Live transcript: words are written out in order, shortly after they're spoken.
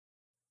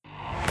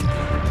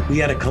We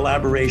had a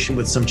collaboration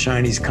with some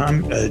Chinese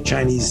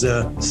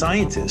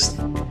scientists.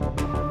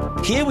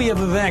 Here we have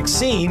a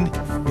vaccine.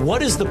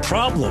 What is the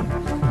problem?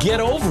 Get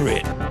over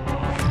it.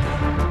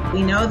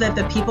 We know that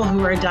the people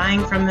who are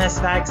dying from this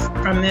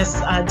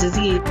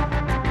disease.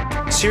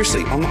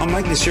 Seriously, I'm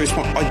making a serious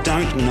point. I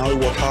don't know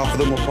what half of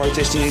them are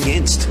protesting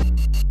against.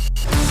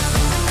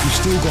 You've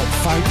still got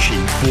Fauci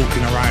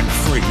walking around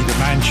free. The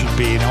man should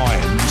be in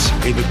irons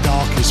in the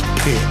darkest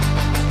pit.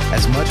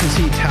 As much as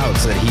he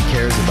touts that he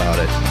cares about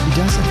it, he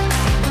doesn't.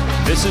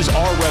 This is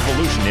our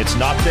revolution. It's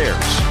not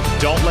theirs.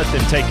 Don't let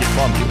them take it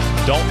from you.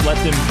 Don't let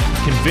them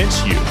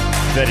convince you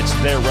that it's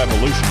their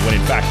revolution when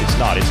in fact it's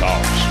not. It's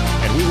ours.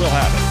 And we will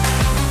have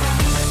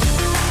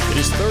it.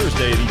 It is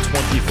Thursday, the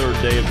 23rd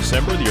day of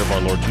December, the year of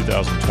our Lord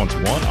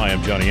 2021. I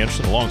am Johnny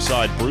Anderson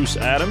alongside Bruce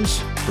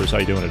Adams. Bruce, how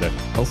you doing today?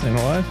 Healthy and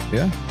alive,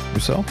 yeah.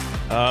 Yourself?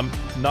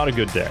 Not a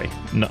good day.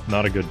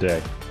 Not a good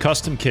day.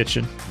 Custom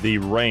kitchen, the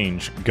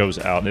range goes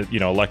out.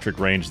 Electric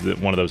range,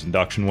 one of those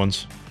induction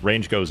ones.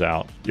 Range goes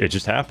out. It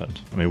just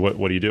happened. I mean, what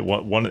do you do?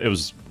 It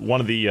was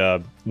one of the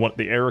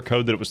error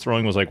code that it was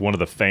throwing was like one of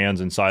the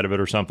fans inside of it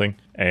or something,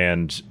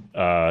 and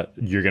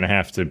you're gonna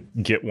have to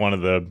get one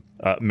of the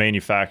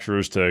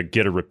manufacturers to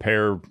get a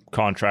repair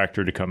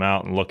contractor to come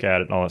out and look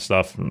at it and all that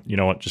stuff. And you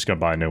know what? Just gonna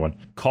buy a new one.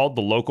 Called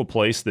the local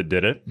place that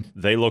did it.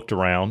 They looked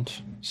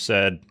around,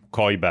 said,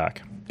 "Call you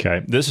back."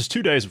 Okay, this is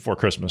 2 days before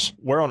Christmas.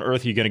 Where on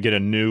earth are you going to get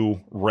a new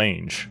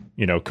range,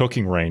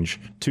 cooking range,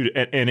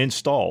 and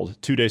installed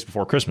 2 days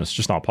before Christmas? It's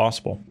just not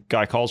possible.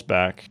 Guy calls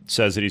back,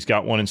 says that he's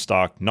got one in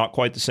stock, not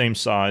quite the same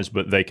size,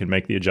 but they can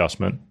make the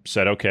adjustment.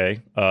 Said,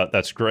 okay,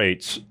 that's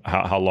great.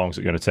 How long is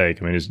it going to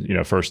take? I mean, it's,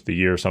 first of the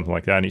year or something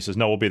like that. And he says,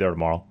 no, we'll be there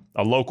tomorrow.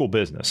 A local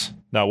business.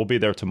 No, we'll be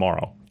there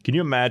tomorrow. Can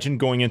you imagine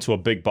going into a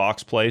big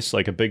box place,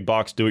 like a big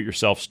box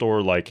do-it-yourself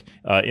store? Like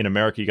in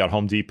America, you got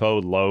Home Depot,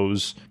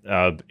 Lowe's.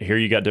 Here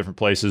you got different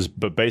places,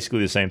 but basically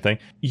the same thing.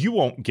 You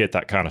won't get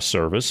that kind of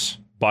service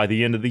by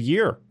the end of the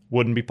year.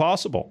 Wouldn't be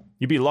possible.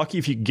 You'd be lucky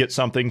if you could get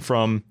something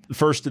from the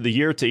first of the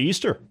year to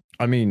Easter.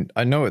 I mean,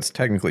 I know it's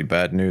technically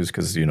bad news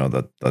because,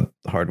 the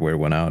hardware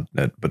went out.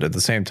 But at the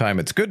same time,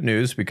 it's good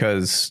news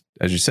because,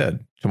 as you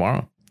said,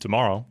 tomorrow.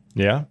 Tomorrow,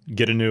 yeah.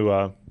 Get a new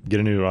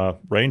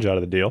range out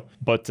of the deal.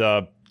 But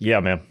yeah,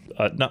 man,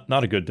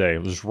 not a good day.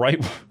 It was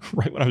right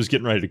when I was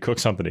getting ready to cook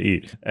something to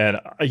eat. And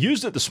I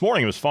used it this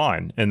morning. It was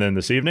fine. And then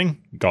this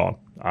evening, gone.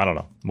 I don't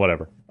know.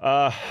 Whatever.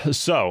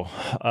 So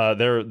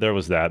there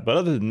was that. But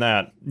other than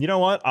that, you know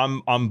what?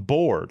 I'm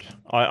bored.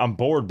 I'm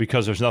bored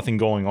because there's nothing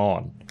going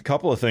on. A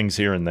couple of things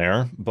here and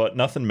there, but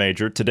nothing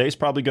major. Today's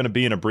probably going to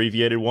be an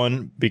abbreviated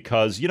one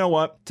because you know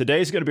what?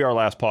 Today's going to be our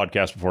last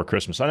podcast before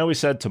Christmas. I know we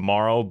said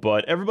tomorrow,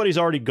 but everybody's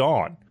already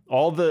gone.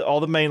 All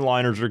the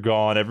mainliners are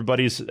gone.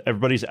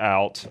 Everybody's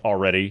out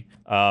already.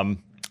 And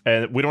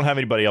we don't have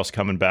anybody else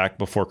coming back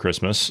before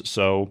Christmas,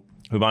 so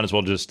we might as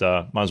well just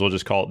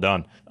call it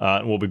done.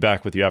 And we'll be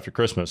back with you after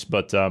Christmas.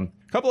 But a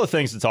couple of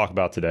things to talk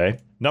about today.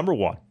 Number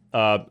one,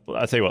 I'll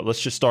tell you what.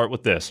 Let's just start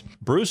with this.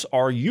 Bruce,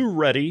 are you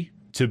ready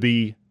to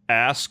be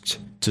asked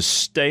to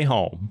stay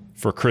home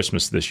for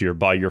Christmas this year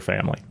by your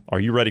family? Are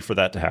you ready for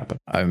that to happen?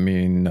 I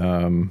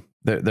mean,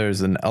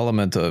 there's an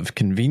element of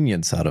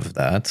convenience out of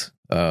that.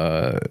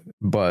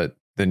 But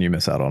then you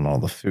miss out on all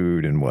the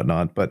food and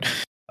whatnot. But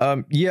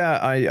yeah,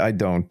 I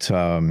don't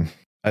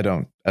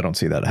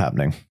see that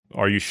happening.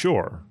 Are you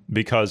sure?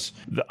 Because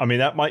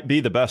that might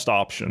be the best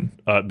option.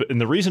 And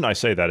the reason I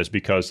say that is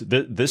because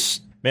this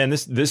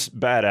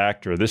bad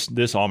actor,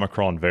 this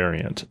Omicron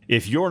variant,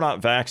 if you're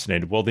not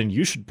vaccinated, well, then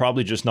you should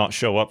probably just not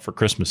show up for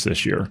Christmas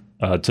this year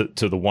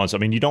to the ones. I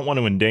mean, you don't want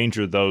to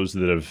endanger those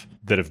that have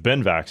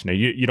been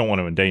vaccinated. You don't want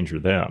to endanger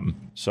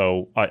them.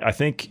 So I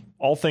think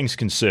all things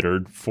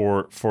considered,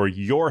 for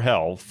your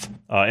health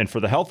and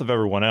for the health of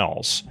everyone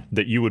else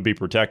that you would be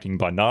protecting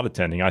by not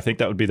attending, I think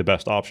that would be the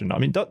best option. I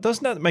mean,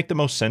 doesn't that make the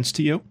most sense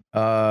to you?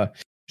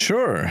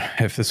 Sure.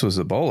 If this was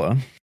Ebola,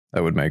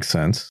 that would make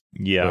sense.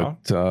 Yeah.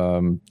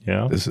 But,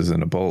 yeah. This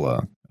isn't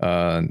Ebola.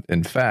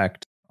 In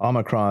fact,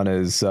 Omicron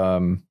is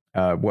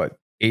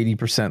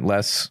 80%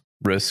 less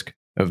risk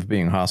of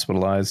being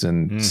hospitalized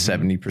and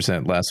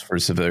 70% less for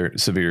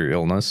severe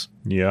illness.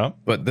 Yeah.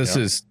 But this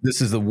is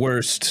the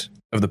worst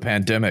of the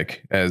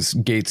pandemic, as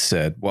Gates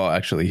said. Well,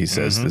 actually, he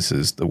says this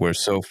is the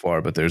worst so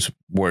far, but there's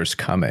worse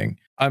coming.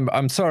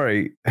 I'm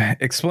sorry.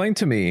 Explain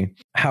to me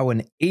how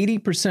an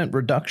 80%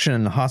 reduction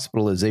in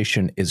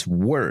hospitalization is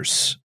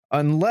worse,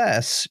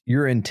 unless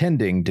you're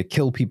intending to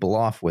kill people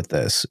off with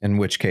this, in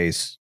which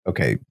case,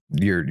 okay,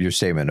 your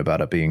statement about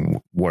it being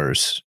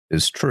worse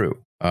is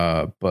true.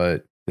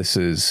 But this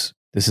is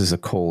a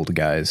cold,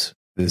 guys.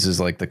 This is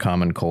like the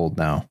common cold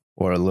now,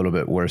 or a little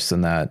bit worse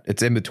than that.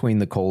 It's in between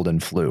the cold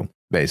and flu,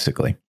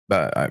 basically.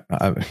 But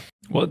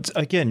well,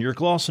 again, you're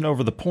glossing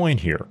over the point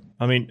here.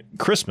 I mean,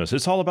 Christmas,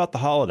 it's all about the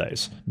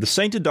holidays. The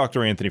sainted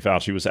Dr. Anthony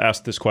Fauci was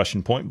asked this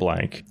question point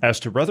blank as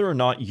to whether or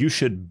not you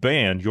should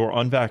ban your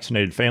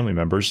unvaccinated family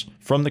members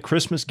from the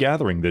Christmas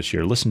gathering this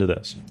year. Listen to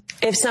this.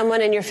 If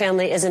someone in your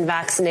family isn't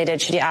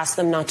vaccinated, should you ask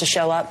them not to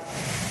show up?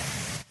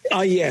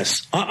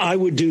 Yes, I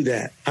would do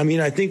that. I mean,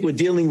 I think we're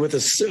dealing with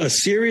a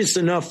serious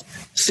enough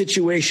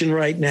situation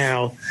right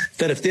now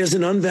that if there's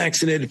an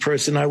unvaccinated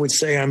person, I would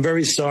say, I'm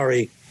very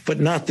sorry, but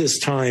not this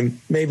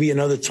time, maybe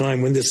another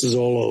time when this is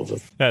all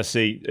over.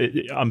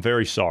 See, I'm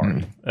very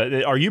sorry.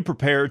 Are you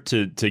prepared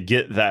to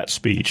get that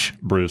speech,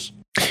 Bruce?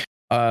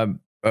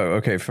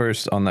 Okay,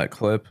 first on that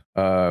clip,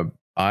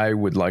 I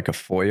would like a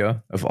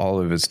FOIA of all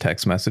of his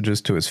text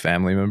messages to his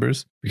family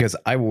members, because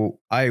I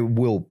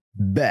will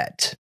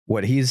bet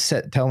what he's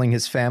telling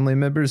his family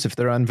members if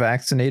they're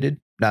unvaccinated,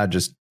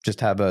 just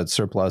have a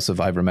surplus of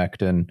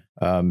ivermectin,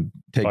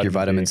 take your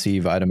vitamin C,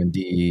 vitamin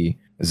D,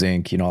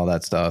 zinc, all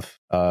that stuff,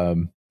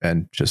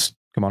 and just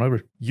come on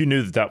over. You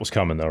knew that was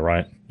coming, though,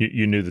 right?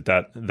 You knew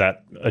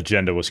that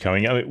agenda was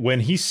coming. I mean, when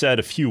he said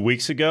a few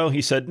weeks ago,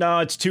 he said, "No,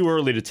 it's too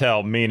early to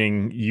tell,"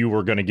 meaning you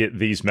were going to get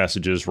these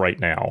messages right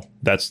now.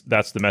 That's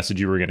the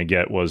message you were going to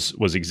get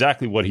was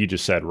exactly what he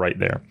just said right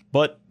there.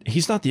 But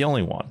he's not the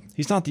only one.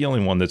 He's not the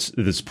only one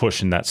that's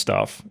pushing that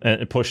stuff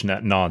and pushing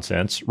that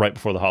nonsense right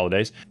before the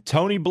holidays.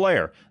 Tony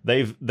Blair,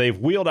 they've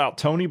wheeled out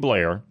Tony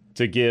Blair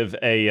to give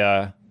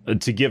a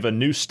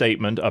new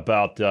statement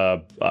about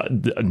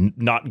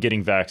not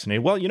getting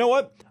vaccinated. Well, you know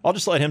what? I'll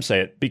just let him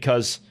say it,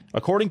 because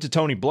according to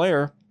Tony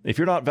Blair, if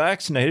you're not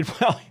vaccinated,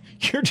 well,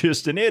 you're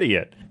just an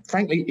idiot.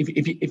 Frankly,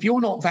 if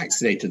you're not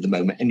vaccinated at the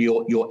moment and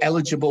you're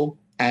eligible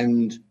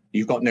and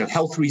you've got no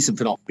health reason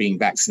for not being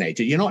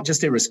vaccinated, you're not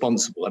just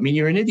irresponsible. I mean,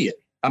 you're an idiot.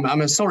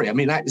 I'm sorry. I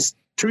mean, that is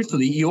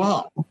truthfully, you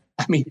are.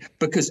 I mean,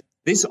 because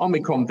this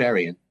Omicron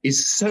variant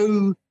is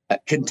so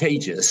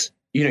contagious.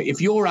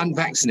 If you're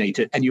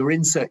unvaccinated and you're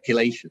in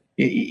circulation,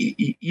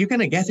 you're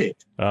going to get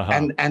it.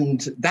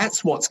 And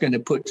that's what's going to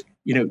put,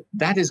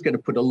 that is going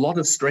to put a lot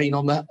of strain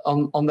on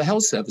the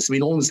health service. I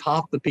mean, almost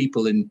half the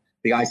people in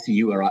the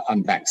ICU are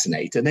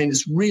unvaccinated. And then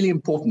it's really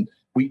important.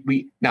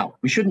 We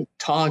shouldn't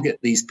target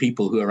these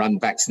people who are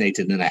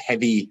unvaccinated in a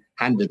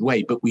heavy-handed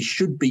way, but we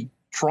should be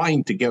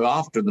trying to go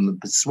after them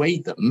and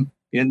persuade them,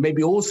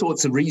 maybe all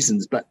sorts of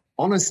reasons, but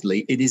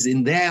honestly, it is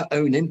in their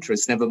own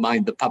interest, never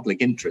mind the public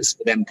interest,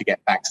 for them to get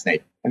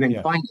vaccinated. And then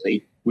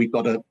finally, we've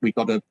got to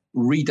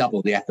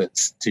redouble the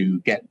efforts to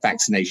get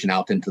vaccination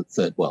out into the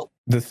third world.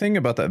 The thing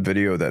about that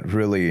video that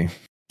really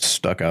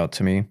stuck out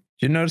to me,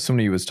 did you notice when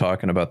he was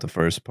talking about the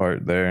first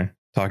part there,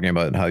 talking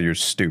about how you're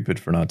stupid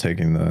for not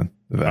taking the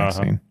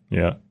vaccine?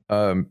 Yeah.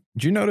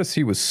 Did you notice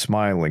he was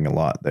smiling a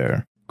lot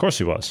there? Of course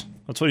he was.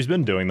 That's what he's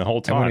been doing the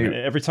whole time.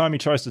 Every time he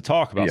tries to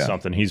talk about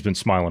something, he's been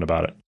smiling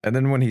about it. And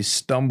then when he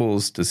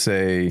stumbles to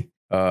say,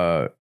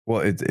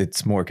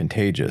 it's more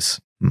contagious.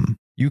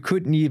 He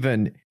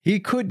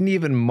couldn't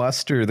even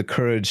muster the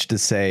courage to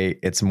say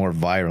it's more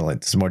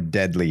virulent, it's more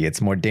deadly,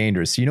 it's more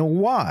dangerous. You know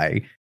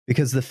why?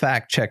 Because the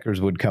fact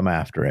checkers would come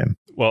after him.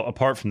 Well,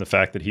 apart from the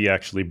fact that he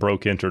actually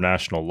broke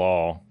international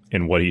law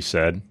in what he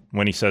said,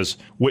 when he says,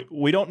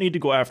 we don't need to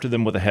go after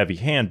them with a heavy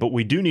hand, but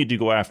we do need to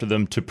go after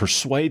them to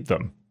persuade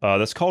them.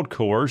 That's called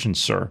coercion,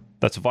 sir.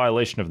 That's a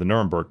violation of the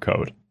Nuremberg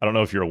Code. I don't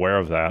know if you're aware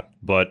of that,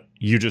 but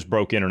you just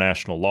broke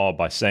international law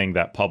by saying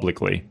that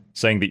publicly,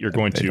 saying that you're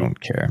going to don't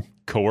care.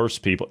 Coerce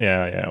people.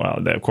 Yeah.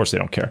 Well, of course they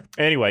don't care.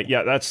 Anyway,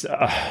 that's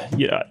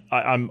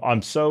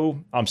I'm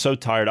so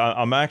tired.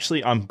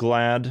 I'm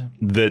glad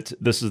that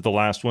this is the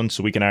last one,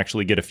 so we can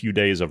actually get a few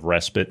days of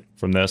respite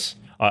from this.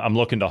 I'm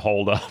looking to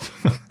hold up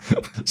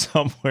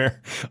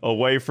somewhere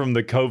away from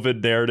the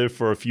COVID narrative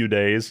for a few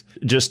days,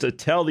 just to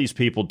tell these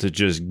people to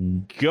just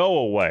go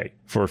away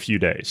for a few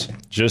days.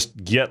 Just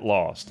get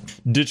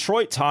lost.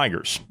 Detroit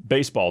Tigers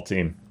baseball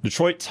team.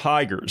 Detroit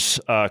Tigers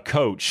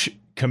coach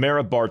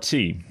Kamara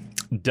Barti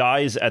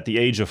dies at the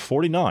age of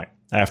 49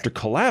 after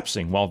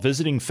collapsing while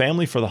visiting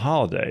family for the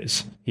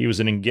holidays. He was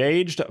an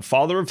engaged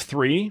father of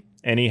 3,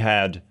 and he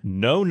had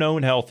no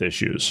known health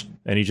issues,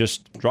 and he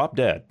just dropped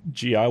dead.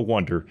 Gee, I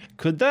wonder,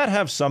 could that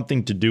have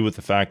something to do with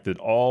the fact that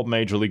all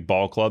Major League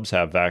ball clubs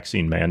have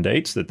vaccine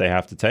mandates that they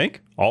have to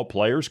take? All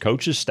players,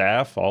 coaches,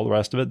 staff, all the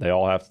rest of it, they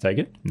all have to take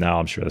it? No,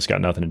 I'm sure that's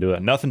got nothing to do with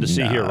it. Nothing to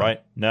see here, right?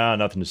 No,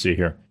 nothing to see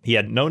here. He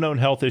had no known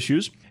health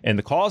issues, and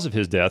the cause of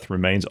his death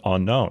remains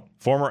unknown.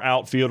 Former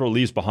outfielder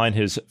leaves behind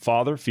his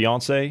father,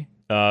 fiance,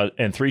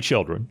 and 3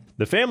 children.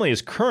 The family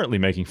is currently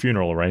making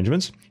funeral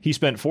arrangements. He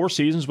spent 4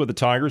 seasons with the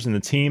Tigers and the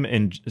team,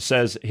 and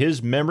says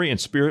his memory and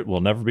spirit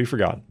will never be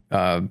forgotten.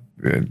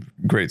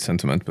 Great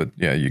sentiment, but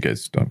yeah, you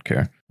guys don't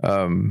care.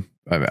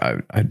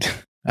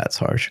 That's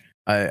harsh.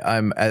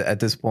 I'm at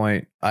this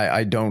point,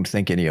 I don't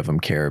think any of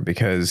them care,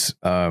 because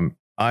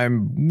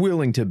I'm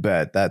willing to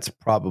bet that's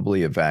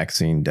probably a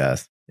vaccine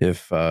death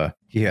if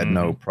he had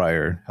no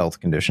prior health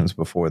conditions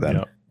before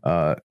then.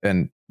 Yep.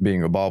 And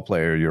being a ball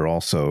player, you're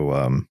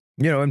also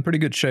in pretty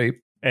good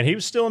shape. And he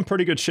was still in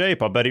pretty good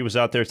shape. I bet he was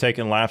out there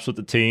taking laps with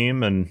the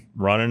team and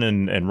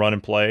running and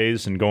running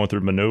plays and going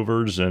through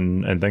maneuvers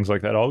and things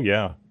like that. Oh,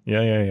 yeah.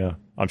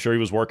 I'm sure he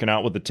was working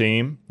out with the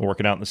team,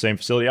 working out in the same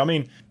facility. I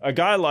mean, a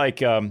guy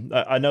like,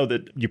 I know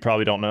that you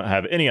probably don't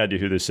have any idea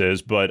who this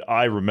is, but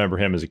I remember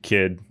him as a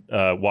kid,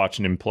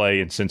 watching him play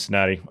in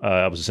Cincinnati.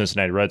 I was a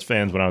Cincinnati Reds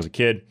fan when I was a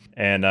kid,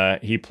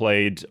 and he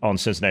played on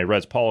Cincinnati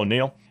Reds. Paul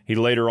O'Neill. He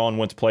later on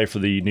went to play for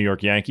the New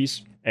York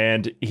Yankees.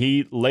 And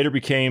he later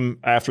became,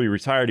 after he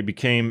retired, he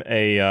became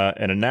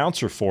an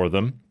announcer for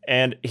them.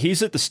 And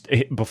he's at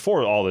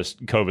before all this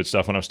COVID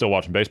stuff, when I was still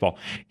watching baseball,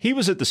 he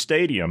was at the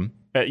stadium,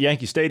 at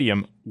Yankee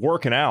Stadium,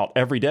 working out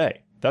every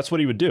day. That's what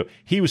he would do.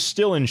 He was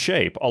still in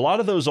shape. A lot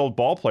of those old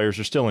ball players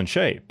are still in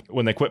shape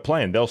when they quit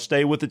playing. They'll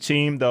stay with the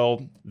team.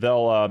 They'll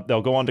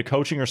go on to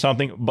coaching or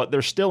something, but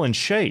they're still in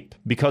shape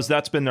because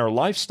that's been their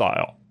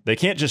lifestyle. They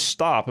can't just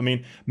stop. I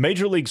mean,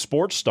 major league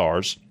sports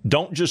stars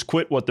don't just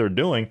quit what they're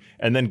doing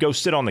and then go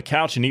sit on the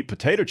couch and eat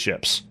potato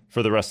chips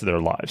for the rest of their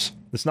lives.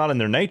 It's not in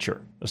their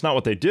nature. That's not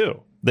what they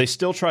do. They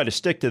still try to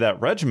stick to that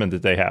regimen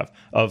that they have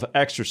of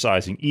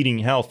exercising, eating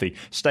healthy,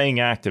 staying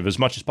active as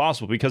much as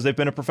possible because they've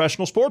been a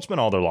professional sportsman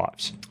all their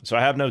lives. So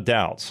I have no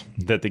doubts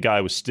that the guy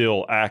was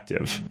still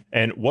active.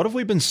 And what have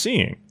we been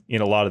seeing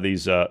in a lot of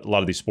these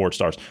sports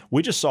stars?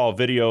 We just saw a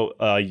video,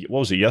 what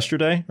was it,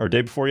 yesterday or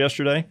day before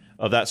yesterday,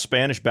 of that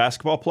Spanish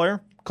basketball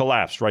player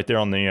collapsed right there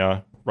on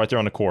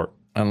the court.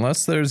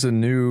 Unless there's a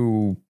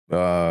new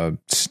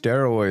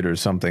steroid or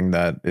something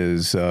that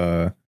is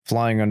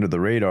flying under the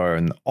radar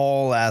and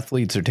all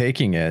athletes are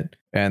taking it,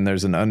 and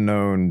there's an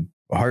unknown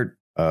heart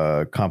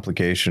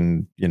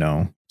complication,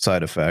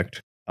 side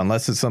effect.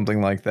 Unless it's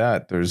something like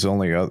that, there's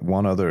only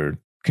one other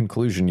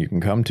conclusion you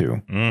can come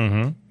to.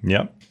 Mm-hmm.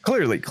 Yep.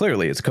 Clearly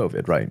it's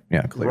COVID, right?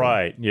 Yeah, clearly.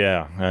 Right.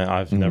 Yeah.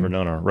 I've never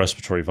known a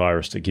respiratory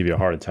virus to give you a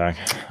heart attack.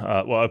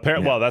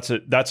 Apparently,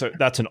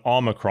 that's an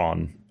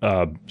Omicron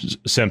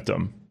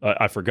symptom.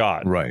 I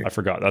forgot. Right. I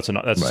forgot. That's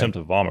a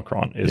symptom of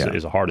Omicron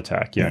is a heart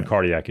attack. Yeah, and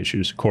cardiac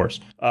issues, of course.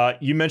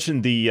 You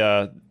mentioned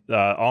the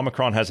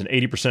Omicron has an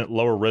 80%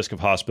 lower risk of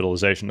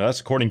hospitalization. Now, that's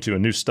according to a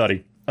new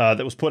study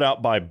that was put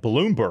out by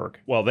Bloomberg.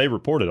 Well, they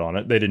reported on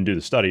it. They didn't do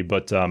the study,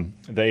 but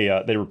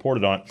they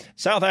reported on it.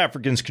 South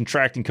Africans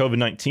contracting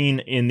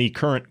COVID-19 in the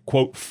current,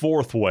 quote,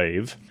 fourth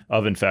wave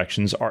of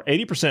infections are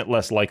 80%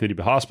 less likely to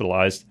be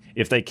hospitalized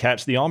if they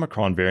catch the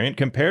Omicron variant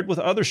compared with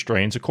other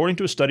strains, according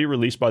to a study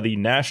released by the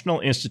National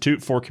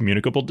Institute for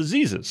Communicable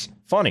Diseases.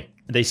 Funny.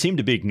 They seem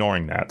to be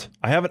ignoring that.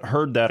 I haven't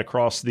heard that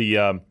across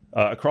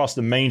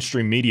the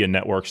mainstream media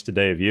networks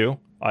today. Have you?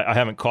 I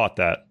haven't caught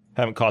that.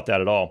 Haven't caught that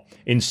at all.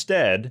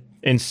 Instead,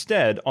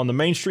 on the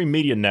mainstream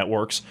media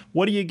networks,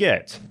 what do you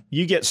get?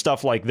 You get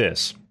stuff like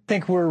this. I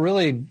think we're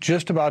really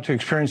just about to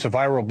experience a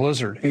viral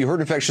blizzard. You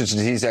heard infectious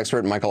disease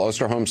expert Michael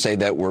Osterholm say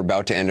that we're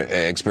about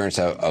to experience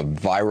a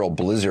viral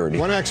blizzard.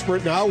 One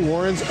expert now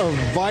warns of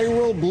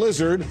viral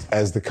blizzard.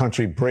 As the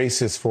country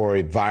braces for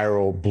a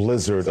viral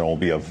blizzard. There will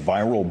be a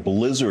viral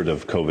blizzard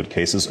of COVID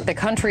cases. The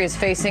country is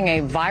facing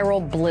a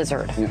viral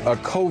blizzard. A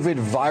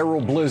COVID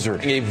viral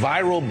blizzard. A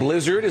viral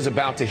blizzard is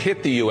about to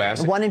hit the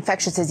U.S. One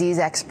infectious disease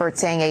expert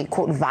saying a,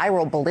 quote,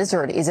 viral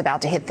blizzard is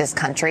about to hit this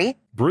country.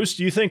 Bruce,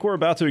 do you think we're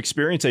about to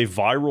experience a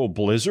viral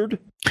blizzard?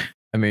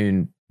 I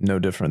mean, no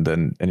different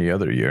than any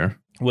other year.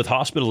 With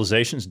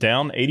hospitalizations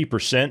down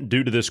 80%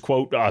 due to this,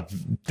 quote,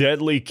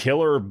 deadly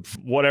killer,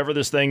 whatever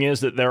this thing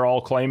is that they're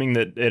all claiming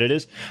that it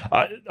is.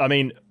 I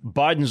mean,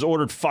 Biden's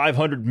ordered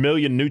 500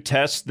 million new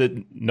tests that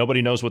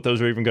nobody knows what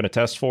those are even going to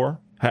test for.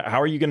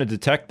 How are you going to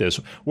detect this?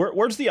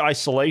 Where's the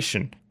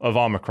isolation of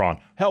Omicron?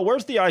 Hell,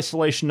 where's the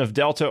isolation of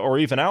Delta or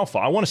even Alpha?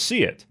 I want to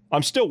see it.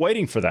 I'm still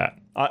waiting for that.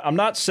 I'm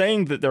not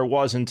saying that there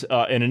wasn't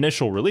an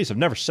initial release. I've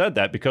never said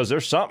that because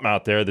there's something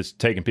out there that's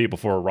taking people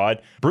for a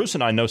ride. Bruce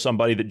and I know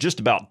somebody that just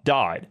about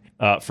died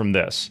from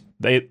this.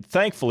 They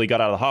thankfully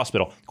got out of the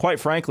hospital. Quite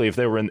frankly, if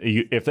they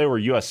were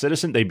a U.S.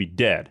 citizen, they'd be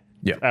dead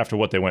after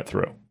what they went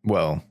through.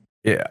 Well,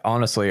 yeah,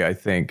 honestly, I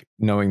think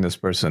knowing this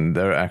person,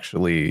 they're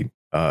actually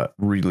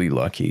really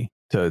lucky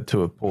to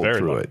have pulled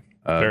through it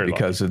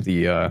because of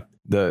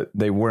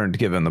they weren't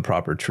given the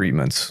proper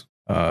treatments.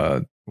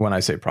 When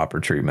I say proper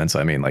treatments,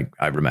 I mean like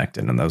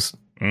ivermectin and those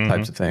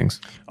types of things.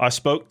 I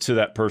spoke to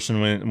that person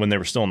when they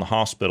were still in the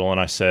hospital,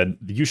 and I said,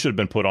 you should have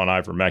been put on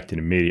ivermectin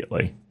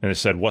immediately. And they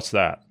said, what's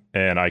that?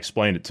 And I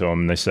explained it to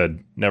them, and they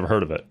said, never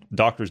heard of it.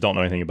 Doctors don't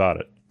know anything about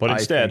it. But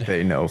instead, I think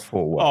they know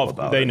full well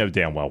about it. They know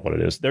damn well what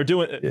it is.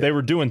 They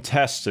were doing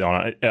tests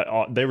on it.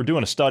 They were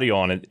doing a study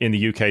on it in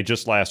the UK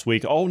just last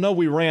week. Oh, no,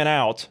 we ran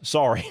out.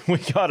 Sorry, we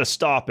got to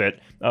stop it.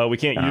 We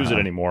can't use it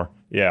anymore.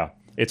 Yeah,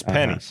 it's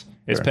pennies.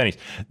 It's pennies.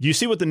 Do you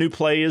see what the new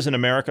play is in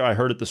America? I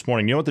heard it this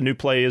morning. You know what the new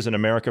play is in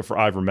America for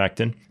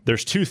ivermectin?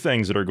 There's two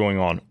things that are going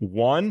on.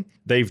 One,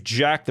 they've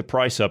jacked the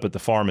price up at the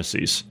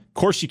pharmacies. Of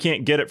course, you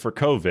can't get it for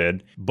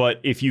COVID,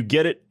 but if you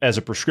get it as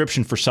a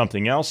prescription for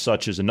something else,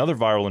 such as another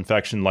viral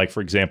infection, like,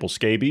 for example,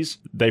 scabies,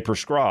 they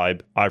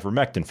prescribe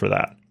ivermectin for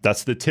that.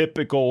 That's the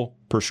typical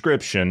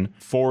prescription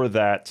for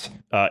that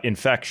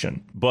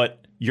infection. But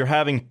you're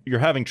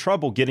having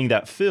trouble getting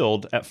that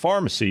filled at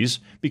pharmacies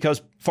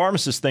because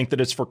pharmacists think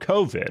that it's for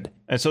COVID,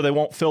 and so they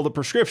won't fill the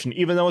prescription,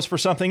 even though it's for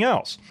something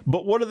else.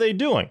 But what are they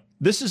doing?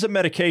 This is a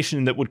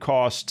medication that would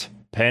cost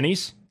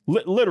pennies,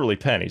 literally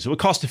pennies. It would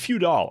cost a few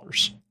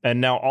dollars. And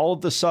now all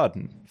of a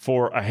sudden,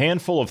 for a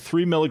handful of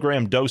 3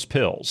 milligram dose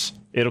pills,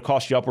 it'll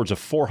cost you upwards of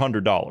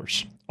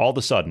 $400. all of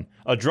a sudden,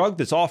 a drug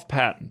that's off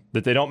patent,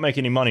 that they don't make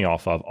any money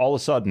off of, all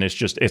of a sudden it's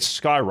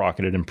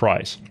skyrocketed in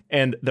price.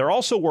 And they're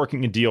also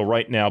working a deal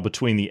right now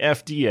between the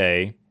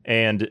FDA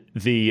and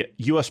the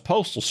U.S.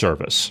 Postal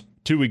Service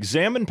to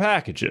examine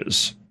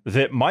packages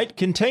that might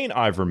contain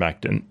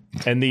ivermectin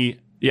and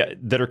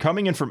that are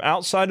coming in from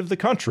outside of the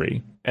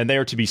country, and they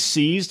are to be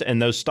seized,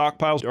 and those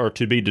stockpiles are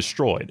to be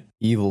destroyed.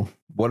 Evil.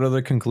 What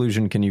other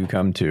conclusion can you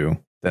come to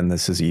than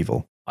this is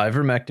evil?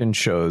 Ivermectin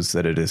shows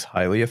that it is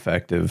highly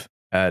effective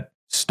at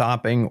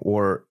stopping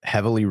or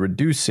heavily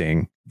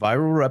reducing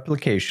viral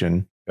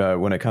replication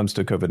when it comes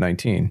to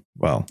COVID-19.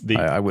 Well,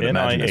 I would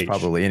imagine it's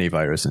probably any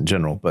virus in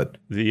general, but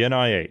the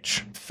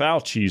NIH,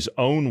 Fauci's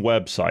own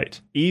website,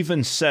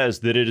 even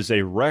says that it is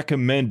a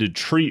recommended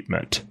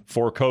treatment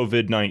for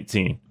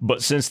COVID-19.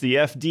 But since the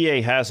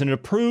FDA hasn't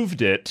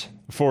approved it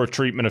for a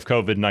treatment of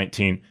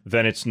COVID-19,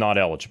 then it's not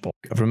eligible.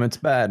 Government's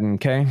bad,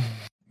 okay?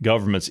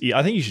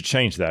 I think you should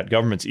change that.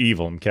 Government's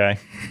evil, okay?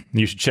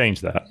 You should change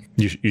that.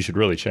 You should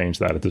really change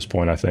that at this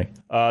point, I think.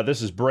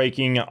 This is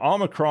breaking.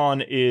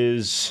 Omicron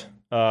is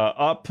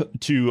up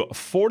to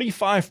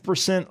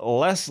 45%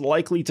 less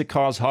likely to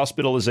cause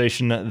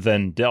hospitalization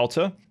than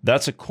Delta.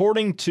 That's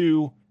according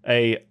to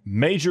a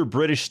major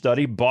British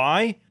study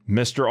by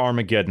Mr.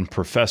 Armageddon,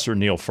 Professor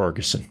Neil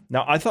Ferguson.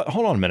 Now,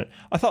 hold on a minute.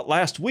 I thought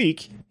last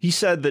week he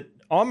said that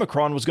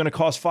Omicron was going to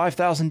cause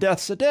 5,000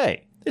 deaths a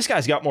day. This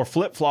guy's got more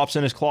flip-flops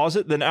in his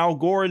closet than Al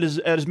Gore at his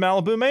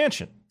Malibu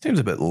mansion. Seems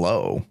a bit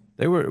low.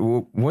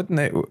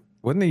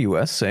 Wasn't the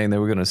U.S. saying they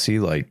were going to see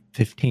like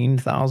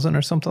 15,000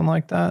 or something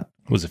like that?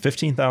 Was it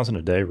 15,000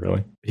 a day,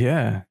 really?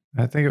 Yeah,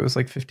 I think it was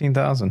like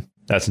 15,000.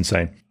 That's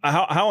insane.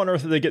 How on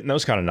earth are they getting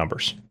those kind of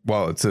numbers?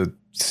 Well, it's the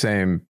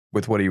same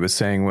with what he was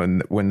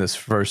saying when this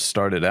first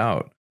started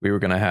out. We were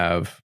going to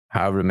have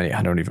however many,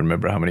 I don't even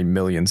remember how many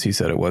millions he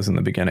said it was in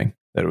the beginning,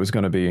 that it was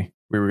going to be,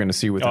 we were going to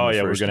see within the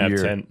first year. We're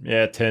going to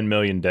have 10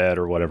 million dead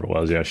or whatever it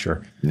was. Yeah,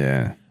 sure.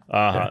 Yeah.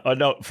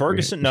 No,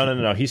 Ferguson.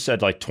 No. He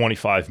said like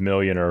 25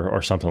 million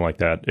or something like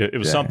that. It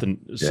was something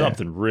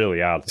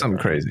really out there. Something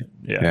crazy.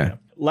 Yeah.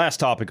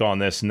 Last topic on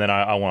this, and then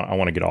I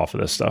want to get off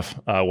of this stuff.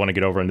 I want to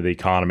get over into the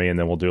economy, and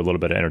then we'll do a little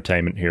bit of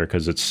entertainment here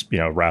because it's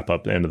wrap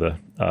up the end of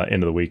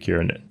the week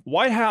here. And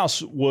White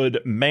House would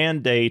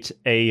mandate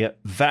a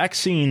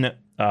vaccine.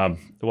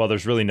 Well,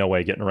 there's really no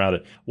way of getting around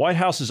it. White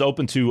House is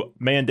open to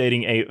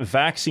mandating a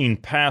vaccine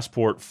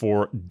passport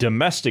for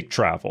domestic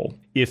travel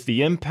if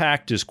the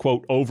impact is,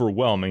 quote,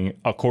 overwhelming,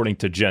 according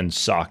to Jen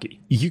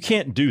Psaki. You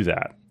can't do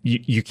that.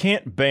 You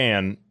can't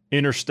ban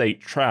interstate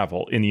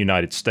travel in the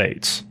United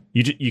States.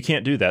 You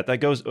can't do that.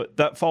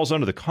 That falls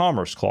under the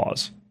Commerce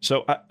Clause.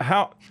 So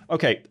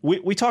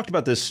we talked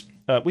about this.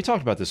 We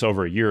talked about this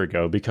over a year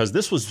ago because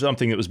this was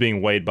something that was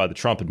being weighed by the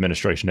Trump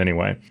administration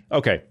anyway.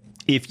 Okay.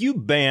 If you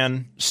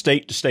ban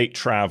state-to-state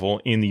travel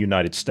in the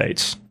United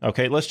States,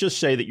 okay, let's just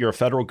say that you're a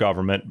federal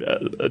government,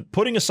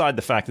 putting aside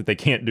the fact that they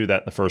can't do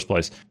that in the first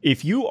place.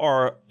 If you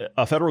are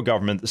a federal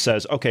government that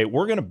says, okay,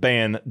 we're going to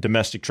ban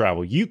domestic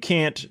travel, you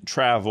can't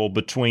travel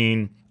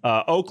between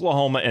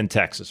Oklahoma and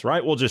Texas,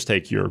 right? We'll just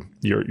take your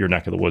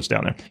neck of the woods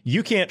down there.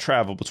 You can't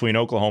travel between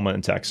Oklahoma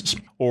and Texas,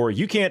 or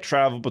you can't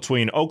travel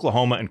between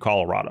Oklahoma and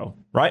Colorado,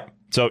 right?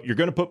 So you're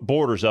going to put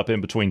borders up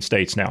in between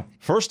states now.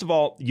 First of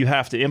all, you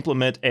have to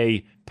implement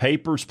a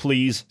papers,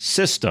 please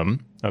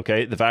system,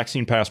 okay, the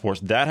vaccine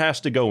passports. That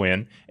has to go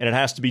in, and it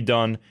has to be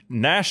done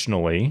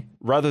nationally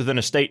rather than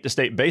a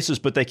state-to-state basis,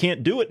 but they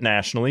can't do it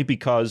nationally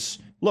because,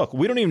 look,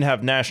 we don't even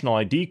have national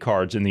ID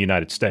cards in the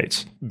United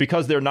States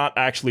because they're not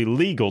actually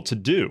legal to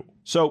do.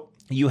 So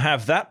you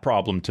have that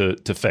problem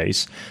to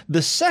face.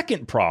 The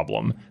second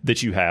problem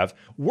that you have,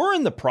 we're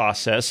in the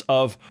process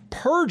of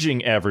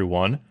purging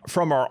everyone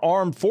from our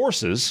armed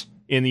forces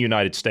in the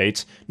United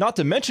States, not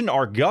to mention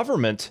our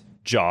government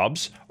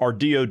jobs, our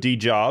DOD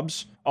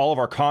jobs, all of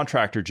our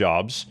contractor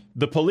jobs.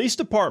 The police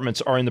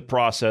departments are in the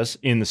process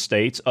in the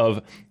states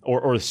of,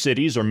 or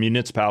cities or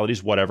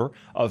municipalities, whatever,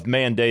 of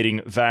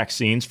mandating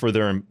vaccines for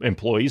their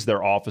employees,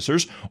 their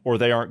officers, or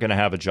they aren't going to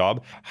have a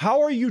job.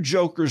 How are you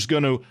jokers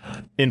going to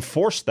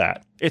enforce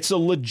that? It's a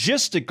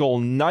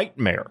logistical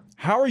nightmare.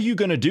 How are you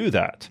going to do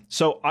that?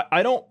 So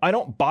I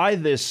don't buy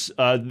this.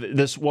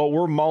 Well,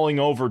 we're mulling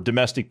over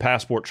domestic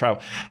passport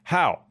travel.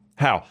 How?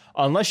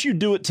 Unless you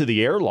do it to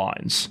the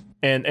airlines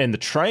and the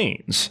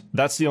trains,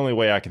 that's the only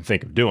way I can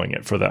think of doing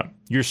it for them.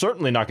 You're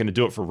certainly not going to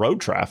do it for road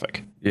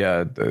traffic.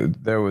 Yeah,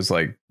 there was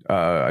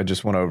I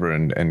just went over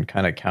and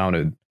kind of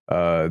counted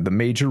the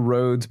major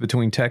roads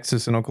between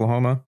Texas and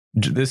Oklahoma.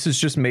 This is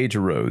just major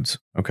roads,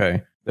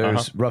 okay?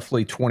 There's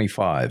roughly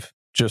 25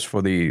 just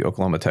for the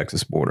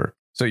Oklahoma-Texas border.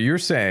 So you're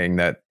saying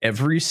that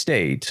every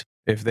state,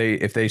 if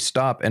they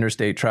stop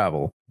interstate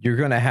travel, you're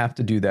going to have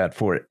to do that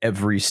for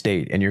every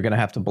state, and you're going to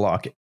have to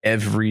block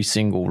every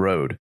single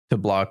road to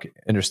block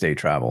interstate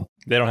travel.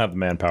 They don't have the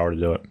manpower to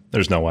do it.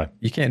 There's no way.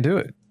 You can't do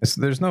it.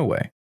 There's no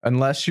way.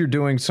 Unless you're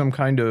doing some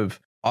kind of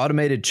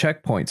automated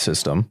checkpoint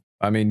system.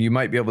 I mean, you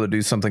might be able to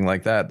do something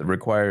like that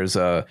requires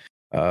only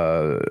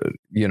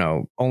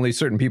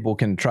certain people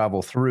can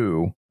travel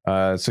through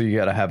So you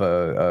got to have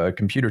a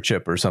computer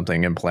chip or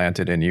something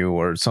implanted in you,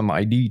 or some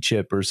ID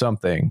chip or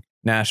something,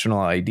 national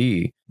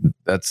ID.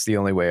 That's the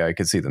only way I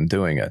could see them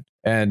doing it.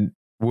 And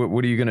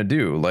what are you going to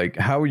do? Like,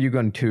 how are you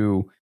going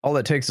to? All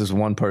it takes is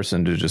one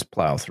person to just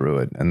plow through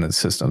it, and the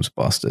system's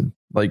busted.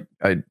 Like,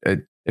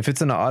 if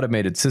it's an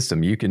automated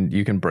system, you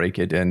can break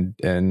it,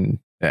 and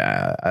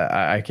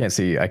I can't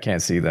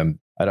see them.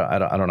 I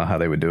don't know how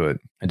they would do it.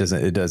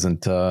 It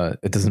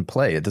doesn't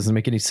play. It doesn't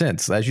make any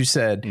sense. As you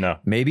said, no.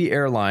 Maybe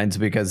airlines,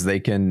 because they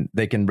can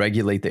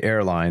regulate the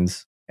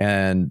airlines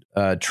and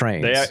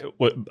trains.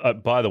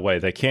 By the way,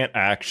 they can't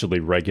actually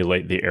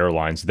regulate the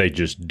airlines. They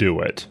just do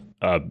it.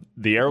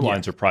 The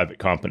airlines are private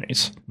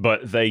companies,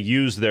 but they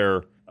use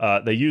their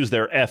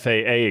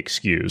FAA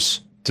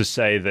excuse to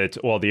say that,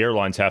 well, the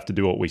airlines have to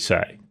do what we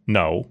say.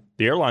 No.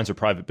 The airlines are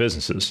private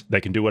businesses.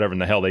 They can do whatever in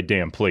the hell they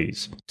damn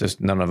please.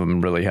 Just none of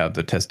them really have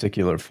the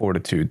testicular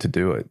fortitude to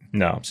do it.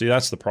 No. See,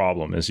 that's the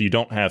problem, is you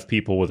don't have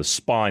people with a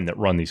spine that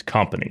run these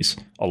companies,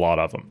 a lot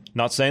of them.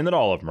 Not saying that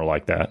all of them are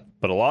like that,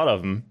 but a lot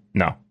of them,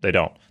 no, they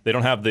don't. They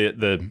don't have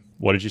the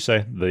what did you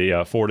say?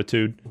 The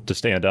fortitude to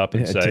stand up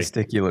and say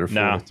testicular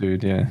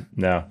fortitude.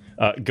 No,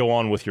 go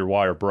on with your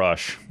wire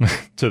brush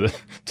to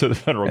the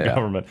federal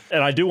government.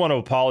 And I do want to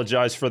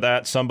apologize for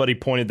that. Somebody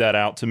pointed that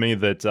out to me,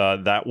 that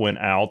that went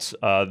out.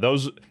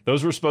 Those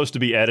were supposed to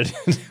be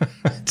edited.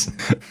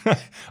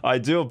 I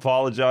do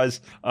apologize.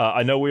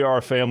 I know we are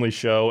a family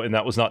show, and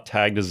that was not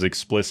tagged as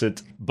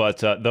explicit, but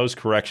those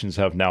corrections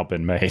have now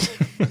been made.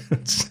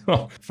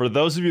 So for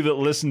those of you that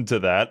listen to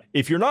that,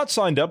 if you're not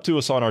signed up to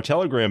us on our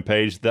Telegram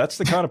page, that's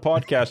the kind of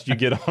podcast you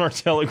get on our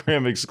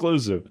Telegram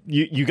exclusive.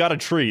 You got a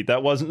treat.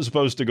 That wasn't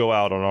supposed to go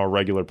out on our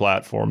regular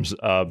platforms,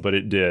 but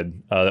it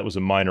did. That was a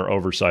minor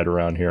oversight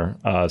around here.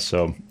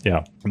 So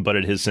yeah, but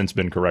it has since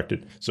been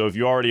corrected. So if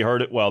you already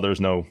heard it, well,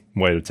 there's no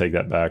way to take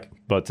that back.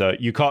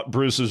 But you caught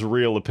Bruce's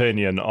real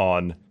opinion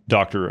on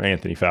Dr.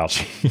 Anthony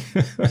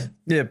Fauci.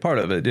 Yeah, part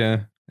of it.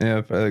 Yeah.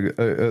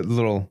 A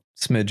little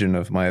smidgen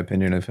of my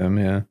opinion of him.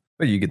 Yeah.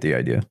 But you get the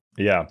idea.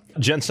 Yeah.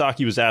 Jen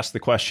Psaki was asked the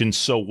question,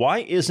 so why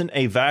isn't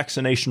a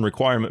vaccination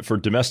requirement for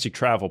domestic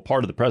travel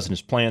part of the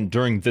president's plan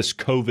during this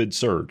COVID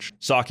surge?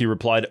 Psaki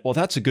replied, well,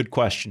 that's a good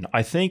question.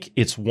 I think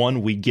it's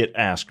one we get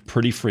asked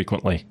pretty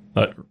frequently.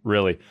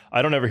 Really,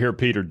 I don't ever hear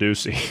Peter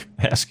Doocy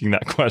asking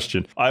that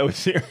question. I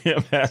always hear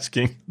him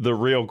asking the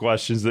real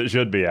questions that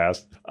should be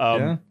asked.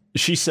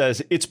 She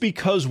says, it's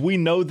because we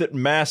know that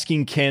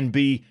masking can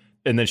be...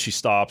 And then she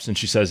stops and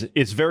she says,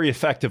 it's very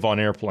effective on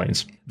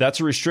airplanes.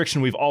 That's a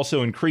restriction we've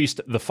also increased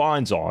the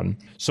fines on.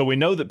 So we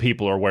know that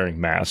people are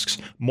wearing masks.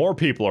 More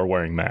people are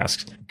wearing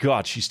masks.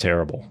 God, she's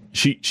terrible.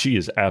 She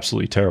is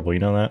absolutely terrible. You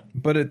know that?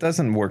 But it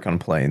doesn't work on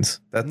planes.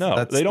 They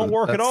don't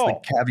work at all.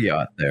 That's the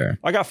caveat there.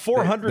 I got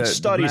 400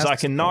 studies I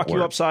can knock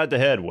you upside the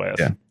head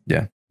with.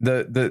 Yeah.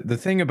 The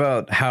thing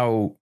about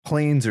how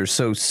planes are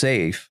so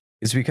safe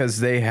is because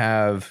they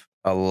have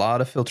a lot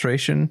of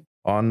filtration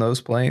on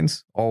those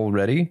planes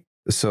already.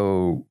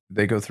 So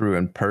they go through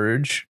and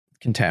purge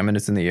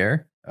contaminants in the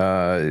air.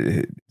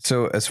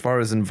 So as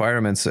far as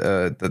environments,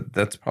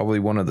 that's probably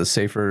one of the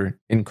safer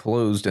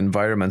enclosed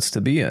environments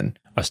to be in.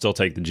 I still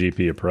take the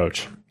GP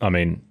approach. I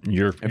mean,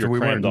 if we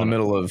weren't in the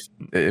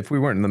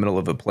middle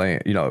of a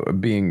plane,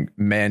 being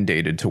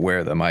mandated to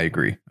wear them, I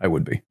agree. I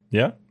would be.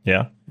 Yeah.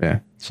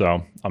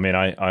 So, I mean,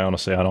 I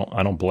honestly, I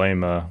don't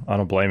blame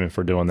him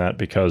for doing that,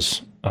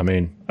 because I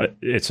mean,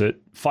 it's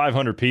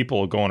 500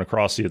 people going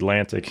across the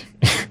Atlantic.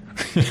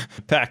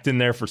 Packed in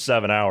there for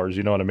 7 hours,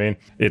 you know what I mean?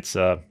 It's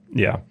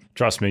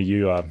trust me,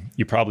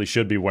 you probably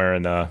should be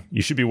wearing the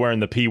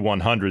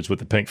P100s with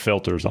the pink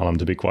filters on them,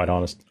 to be quite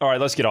honest. All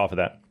right, let's get off of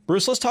that.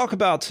 Bruce, let's talk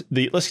about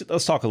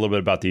let's talk a little bit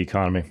about the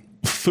economy.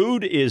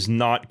 Food is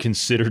not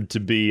considered to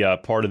be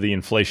part of the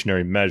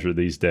inflationary measure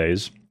these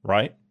days,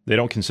 right? They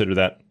don't consider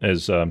that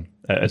as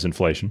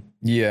inflation.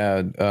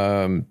 Yeah,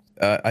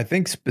 I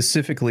think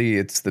specifically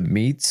it's the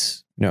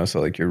meats,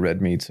 so like your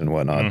red meats and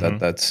whatnot. Mm-hmm.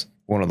 That's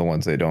one of the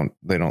ones they don't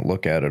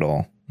look at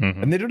all.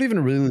 Mm-hmm. And they don't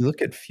even really look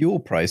at fuel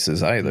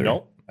prices either.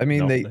 Nope. I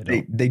mean,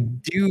 they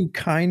do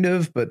kind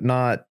of, but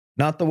not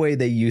the way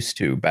they used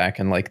to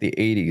back in like the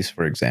 80s,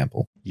 for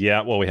example.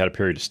 Yeah, well, we had a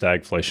period of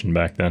stagflation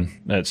back then,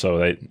 and so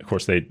they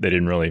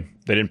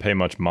didn't pay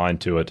much mind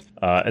to it.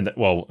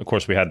 Of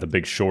course, we had the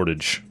big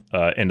shortage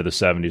into the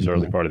 70s,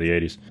 early part of the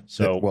 80s.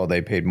 So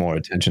they paid more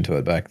attention to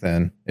it back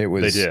then. They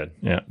did.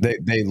 Yeah,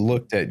 they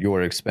looked at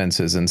your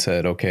expenses and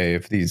said, okay,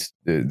 if these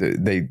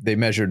they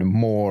measured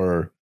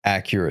more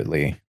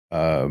accurately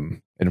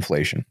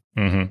inflation.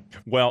 Mm-hmm.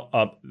 Well,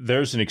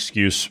 there's an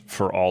excuse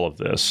for all of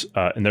this,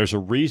 and there's a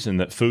reason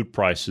that food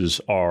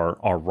prices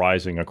are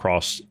rising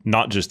across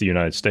not just the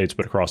United States,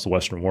 but across the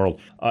Western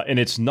world. And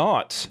it's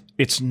not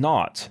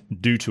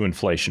due to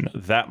inflation.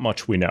 That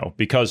much we know,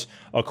 because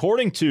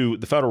according to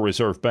the Federal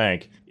Reserve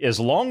Bank, as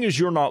long as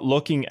you're not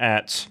looking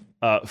at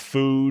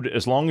food,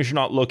 as long as you're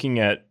not looking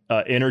at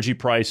energy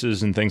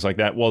prices and things like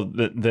that, well,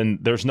 then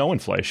there's no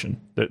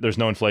inflation. There's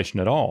no inflation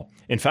at all.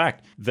 In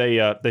fact,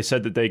 they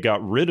said that they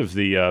got rid of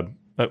the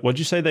What'd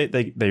you say?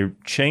 They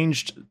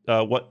changed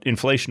what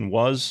inflation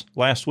was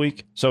last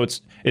week, so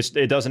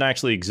it doesn't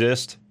actually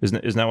exist.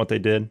 Isn't that what they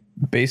did?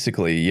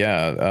 Basically,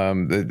 yeah.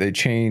 They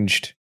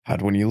changed.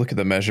 When you look at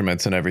the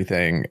measurements and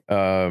everything,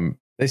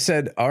 they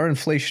said our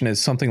inflation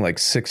is something like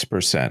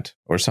 6%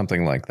 or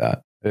something like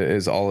that.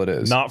 Is all it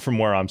is. Not from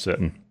where I'm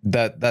sitting.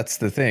 That's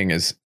the thing,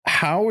 is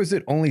how is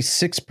it only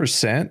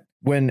 6%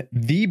 when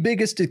the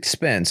biggest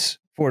expense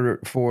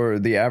for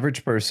the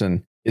average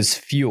person is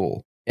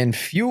fuel, and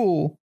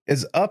fuel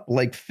is up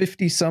like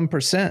 50 some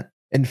percent,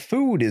 and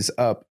food is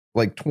up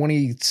like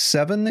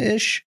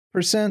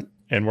 27-ish%.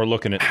 And we're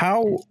looking at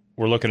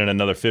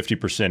another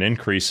 50%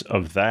 increase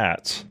of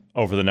that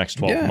over the next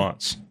 12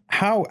 months.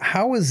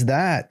 How is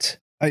that?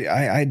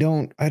 I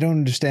don't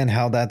understand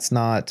how that's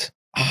not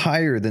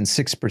higher than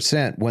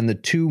 6% when the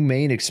two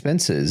main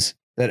expenses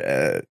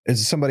that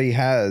somebody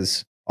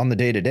has on the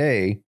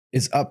day-to-day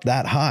is up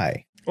that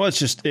high. Well,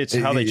 it's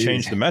how they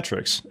change the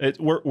metrics.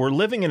 We're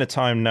living in a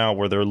time now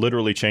where they're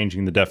literally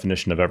changing the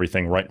definition of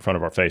everything right in front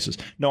of our faces.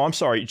 No, I'm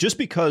sorry. Just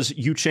because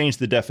you change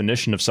the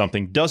definition of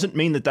something doesn't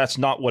mean that that's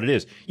not what it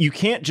is. You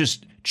can't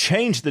just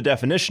change the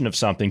definition of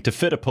something to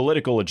fit a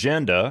political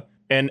agenda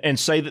and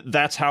say that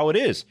that's how it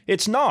is.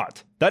 It's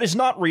not. That is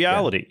not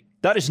reality. Yeah.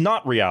 That is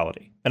not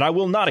reality. And I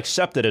will not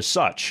accept it as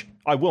such.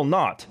 I will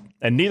not.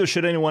 And neither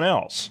should anyone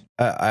else.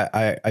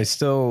 I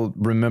still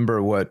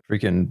remember what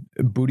freaking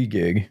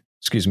Buttigieg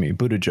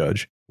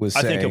was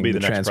saying. I think he'll be the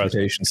next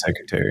transportation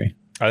secretary.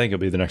 I think he'll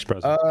be the next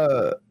president.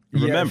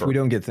 Remember, if we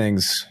don't get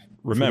things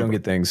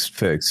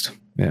fixed.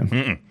 Yeah.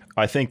 Mm-mm.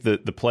 I think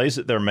that the plays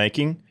that they're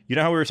making, you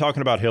know how we were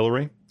talking about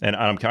Hillary, and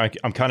I'm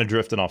kind of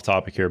drifting off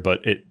topic here,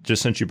 but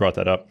just since you brought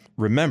that up,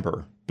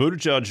 remember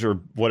Buttigieg,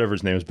 or whatever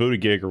his name is,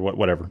 Buttigieg or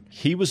whatever,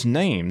 he was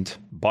named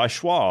by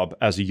Schwab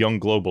as a young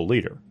global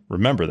leader.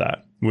 Remember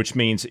that, which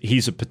means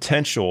he's a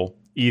potential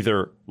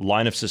either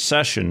line of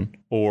succession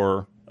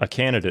or a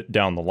candidate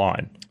down the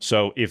line.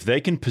 So if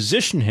they can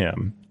position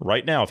him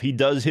right now, if he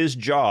does his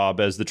job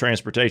as the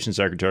transportation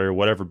secretary or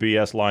whatever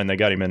BS line they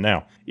got him in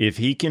now, if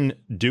he can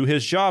do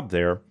his job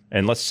there,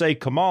 and let's say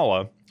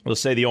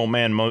the old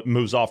man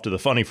moves off to the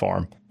funny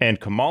farm and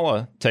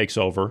Kamala takes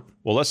over.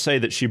 Well, let's say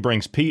that she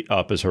brings Pete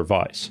up as her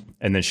vice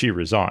and then she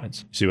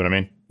resigns. See what I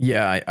mean?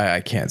 Yeah,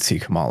 I can't see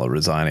Kamala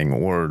resigning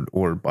or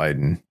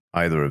Biden,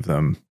 either of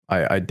them.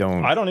 I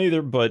don't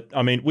either, but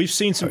I mean, we've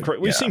seen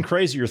seen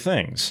crazier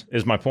things,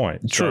 is my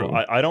point. True.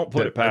 So I don't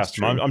put it past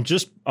them.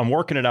 I'm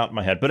working it out in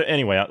my head. But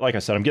anyway, like I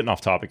said, I'm getting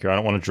off topic here. I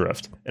don't want to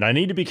drift. And I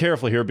need to be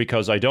careful here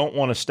because I don't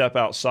want to step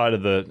outside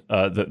of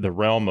the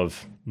realm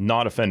of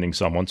not offending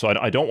someone. So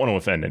I don't want to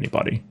offend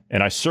anybody.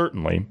 And I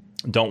certainly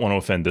don't want to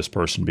offend this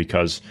person,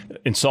 because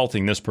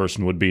insulting this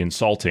person would be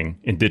insulting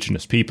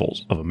indigenous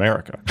peoples of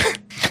America.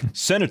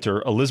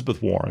 Senator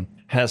Elizabeth Warren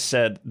has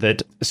said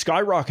that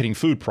skyrocketing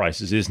food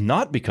prices is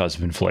not because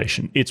of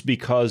inflation. It's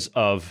because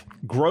of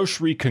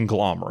grocery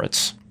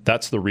conglomerates.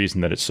 That's the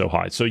reason that it's so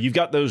high. So you've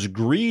got those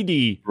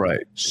greedy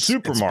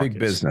supermarkets. It's big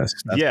business.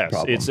 That's yes,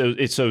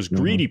 it's those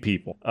greedy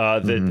people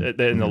that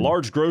in the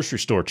large grocery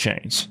store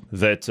chains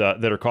that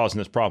are causing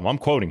this problem. I'm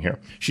quoting here.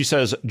 She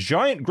says,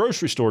 giant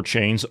grocery store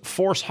chains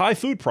force high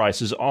food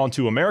prices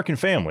onto American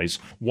families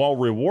while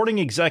rewarding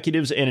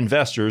executives and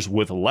investors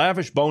with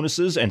lavish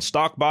bonuses and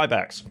stock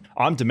buybacks.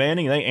 I'm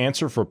demanding they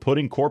answer for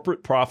putting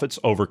corporate profits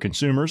over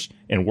consumers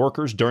and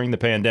workers during the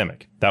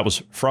pandemic. That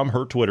was from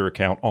her Twitter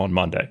account on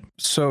Monday.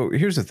 So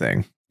here's the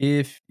thing.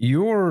 If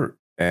you're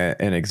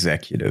an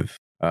executive,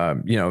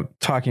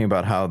 talking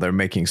about how they're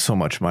making so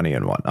much money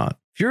and whatnot,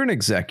 if you're an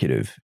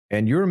executive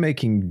and you're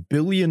making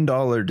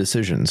billion-dollar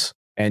decisions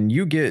and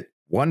you get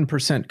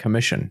 1%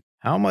 commission,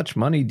 how much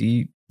money do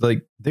you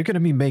like? They're going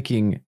to be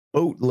making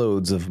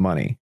boatloads of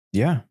money.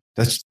 Yeah.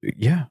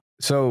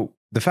 So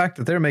the fact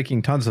that they're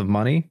making tons of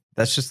money,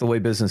 that's just the way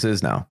business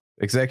is now.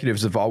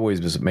 Executives have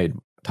always made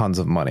tons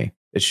of money.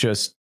 It's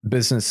just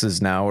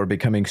businesses now are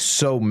becoming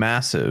so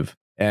massive,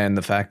 and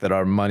the fact that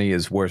our money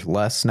is worth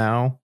less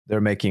now, they're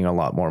making a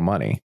lot more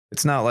money.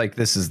 It's not like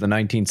this is the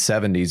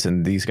 1970s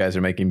and these guys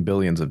are making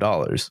billions of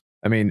dollars.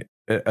 I mean,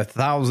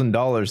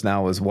 $1,000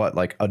 now is what,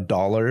 like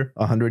 $1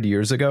 100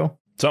 years ago?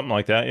 Something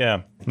like that.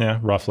 Yeah,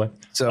 roughly.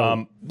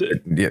 So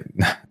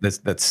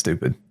that's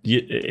stupid.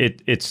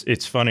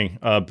 It's funny.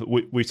 But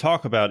we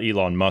talk about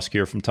Elon Musk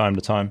here from time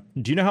to time.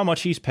 Do you know how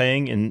much he's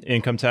paying in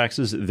income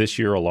taxes this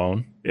year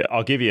alone?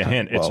 I'll give you a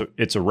hint.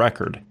 It's a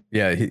record.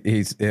 Yeah,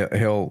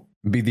 he'll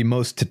be the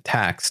most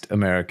taxed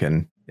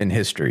American in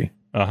history.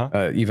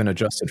 Even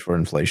adjusted for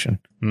inflation.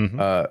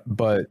 Mm-hmm.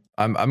 But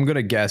I'm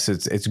gonna guess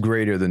it's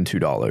greater than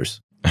 $2.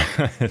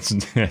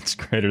 It's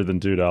greater than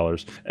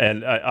 $2,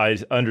 and I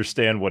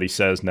understand what he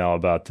says now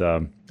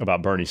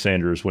about Bernie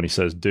Sanders when he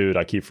says, "Dude,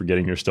 I keep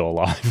forgetting you're still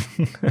alive."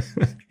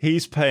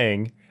 He's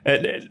paying,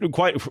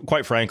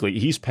 quite frankly,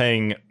 he's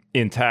paying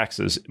in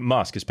taxes.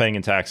 Musk is paying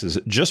in taxes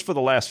just for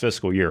the last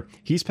fiscal year.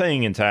 He's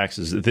paying in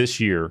taxes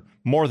this year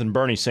more than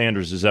Bernie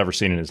Sanders has ever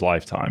seen in his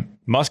lifetime.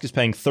 Musk is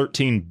paying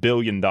 $13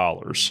 billion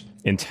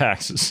in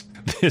taxes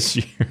this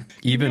year.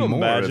 Even more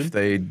imagine? if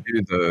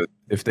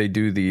they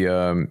do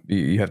the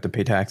you have to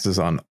pay taxes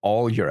on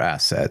all your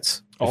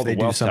assets. All if they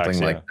the wealth do something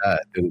tax, like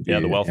that.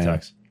 The wealth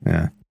tax.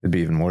 Yeah, it'd be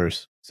even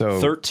worse.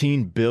 So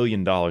 $13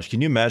 billion.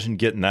 Can you imagine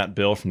getting that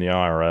bill from the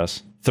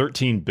IRS?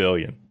 $13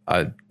 billion.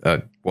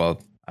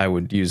 Well, I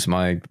would use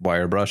my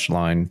wire brush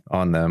line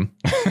on them.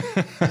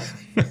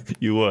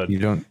 You would. You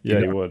don't. Yeah,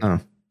 you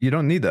would. You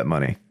don't need that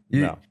money.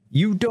 No.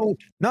 You don't.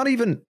 Not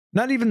even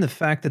the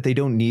fact that they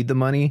don't need the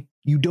money.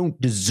 You don't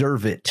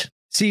deserve it.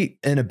 See,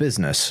 in a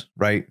business,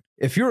 right?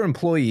 If your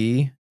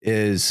employee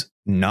is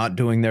not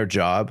doing their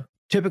job,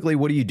 typically,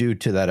 what do you do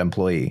to that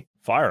employee?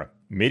 Fire him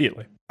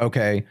immediately.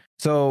 Okay,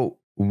 so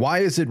why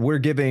is it we're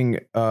giving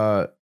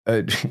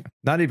we're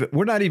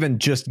not even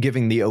just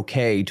giving the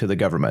okay to the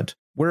government?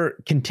 We're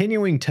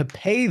continuing to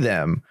pay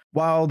them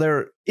while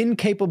they're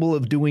incapable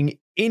of doing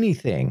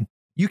anything.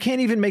 You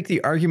can't even make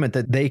the argument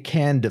that they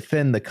can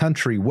defend the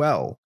country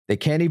well. They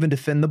can't even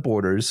defend the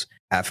borders.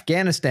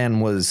 Afghanistan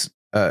was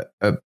a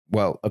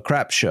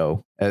crap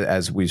show,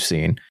 as we've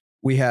seen.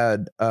 We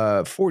had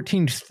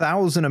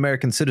 14,000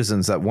 American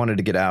citizens that wanted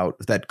to get out,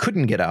 that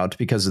couldn't get out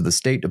because of the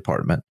State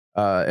Department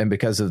and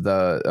because of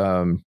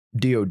the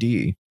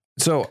DOD.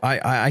 So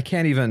I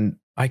can't even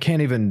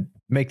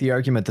make the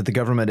argument that the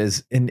government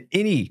is, in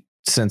any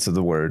sense of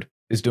the word,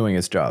 is doing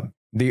its job.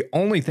 The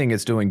only thing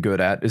it's doing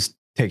good at is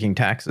taking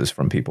taxes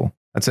from people.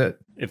 That's it.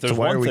 If there's so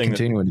why one are we thing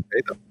continuing to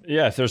pay them?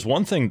 Yeah, if there's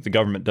one thing the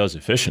government does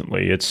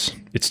efficiently, it's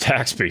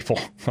tax people.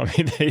 I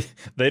mean,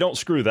 they don't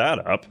screw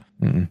that up.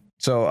 Mm-hmm.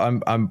 So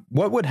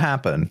what would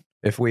happen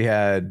if we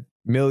had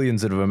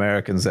millions of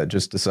Americans that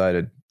just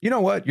decided, you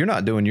know what, you're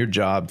not doing your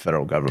job,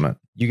 federal government.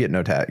 You get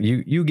no tax.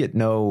 You get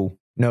no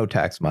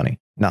tax money.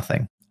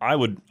 Nothing. I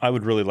would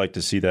really like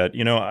to see that.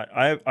 You know,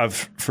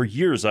 I've for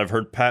years I've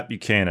heard Pat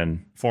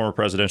Buchanan, former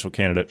presidential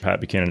candidate Pat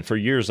Buchanan, for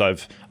years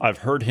I've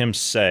heard him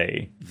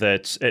say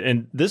that,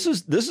 and this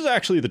is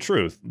actually the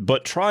truth,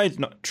 but try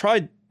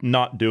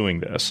not doing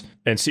this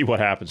and see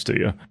what happens to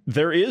you.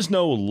 There is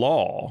no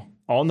law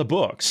on the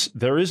books.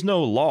 There is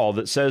no law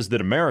that says that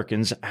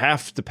Americans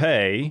have to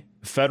pay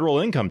federal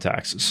income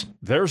taxes.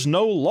 There's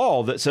no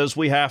law that says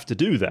we have to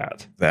do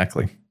that.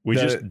 Exactly. We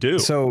just do.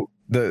 So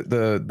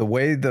the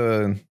way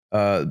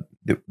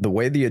the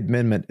way the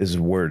amendment is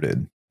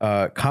worded,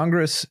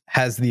 Congress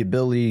has the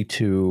ability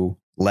to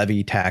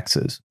levy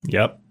taxes.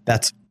 Yep.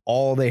 That's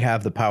all they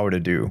have the power to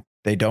do.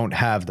 They don't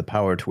have the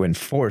power to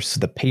enforce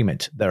the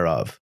payment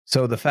thereof.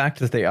 So the fact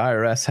that the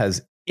IRS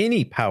has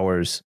any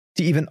powers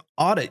to even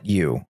audit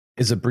you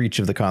is a breach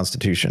of the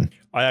Constitution.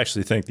 I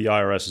actually think the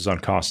IRS is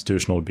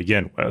unconstitutional to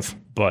begin with,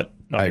 but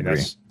I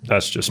agree.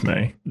 That's just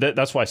me.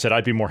 That's why I said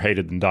I'd be more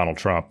hated than Donald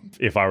Trump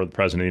if I were the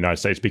president of the United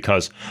States,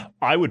 because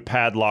I would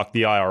padlock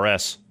the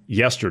IRS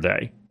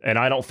yesterday. And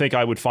I don't think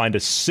I would find a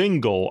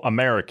single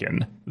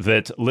American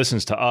that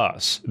listens to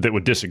us that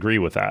would disagree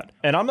with that.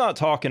 And I'm not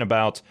talking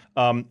about,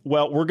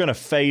 we're going to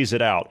phase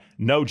it out.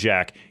 No,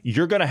 Jack,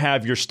 you're going to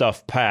have your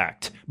stuff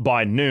packed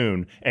by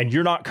noon and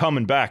you're not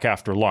coming back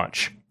after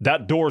lunch.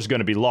 That door's going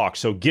to be locked.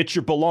 So get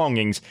your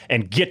belongings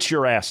and get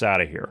your ass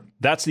out of here.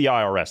 That's the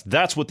IRS.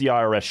 That's what the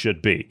IRS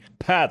should be.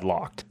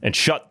 Padlocked and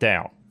shut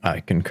down. I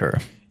concur.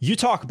 You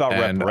talk about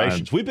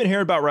reparations. We've been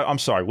hearing about. I'm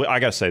sorry,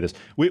 I got to say this.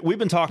 We've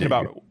been talking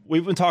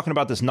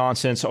about this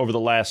nonsense over the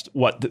last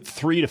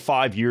 3 to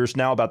 5 years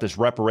now about this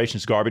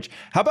reparations garbage.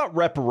 How about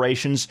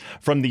reparations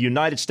from the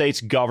United States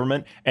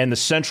government and the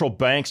central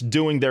banks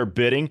doing their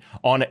bidding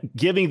on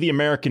giving the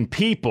American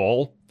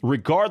people,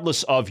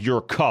 regardless of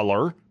your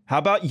color? How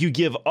about you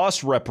give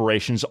us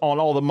reparations on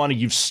all the money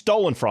you've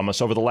stolen from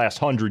us over the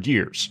last 100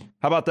 years?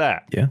 How about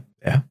that? Yeah.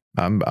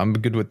 I'm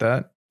good with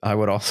that. I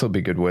would also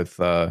be good with,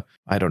 I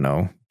don't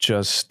know,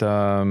 just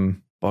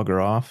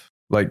bugger off.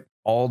 Like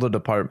all the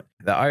department,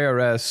 the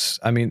IRS.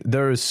 I mean,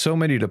 there is so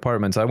many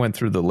departments. I went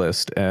through the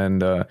list.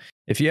 And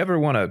if you ever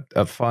want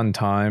a fun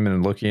time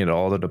and looking at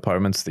all the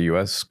departments the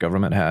U.S.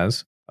 government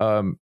has,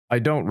 I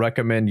don't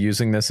recommend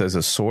using this as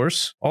a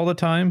source all the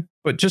time,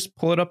 but just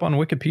pull it up on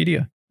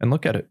Wikipedia and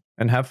look at it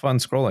and have fun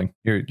scrolling.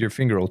 Your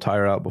finger will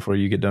tire out before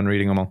you get done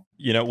reading them all.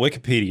 You know,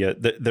 Wikipedia,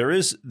 there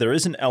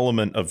is an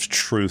element of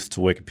truth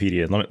to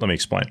Wikipedia. Let me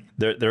explain.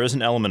 There is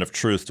an element of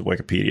truth to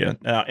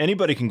Wikipedia. Now,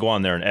 anybody can go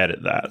on there and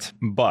edit that.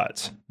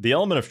 But the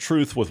element of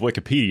truth with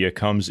Wikipedia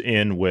comes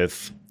in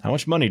with how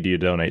much money do you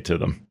donate to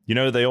them? You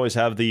know, they always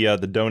have the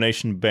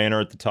donation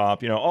banner at the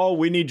top. You know, oh,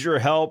 we need your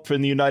help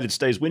in the United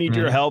States. We need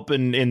your help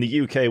in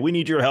the UK. We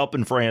need your help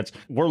in France.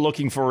 We're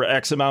looking for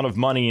X amount of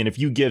money. And if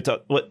you give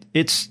to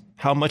it's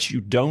how much you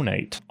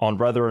donate on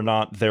whether or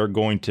not they're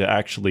going to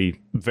actually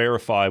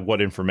verify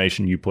what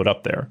information you put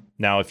up there.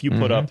 Now, if you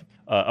put up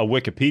a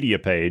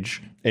Wikipedia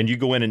page and you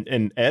go in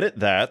and edit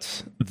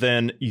that,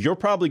 then you're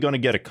probably going to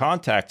get a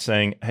contact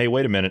saying, hey,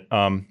 wait a minute,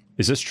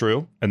 is this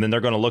true? And then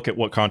they're going to look at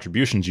what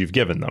contributions you've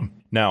given them.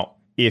 Now,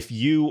 if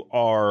you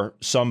are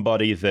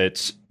somebody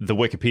that the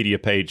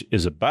Wikipedia page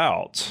is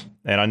about,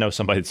 and I know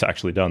somebody that's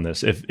actually done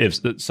this, if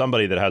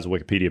somebody that has a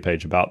Wikipedia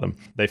page about them,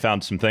 they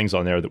found some things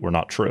on there that were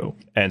not true.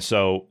 And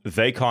so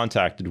they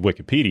contacted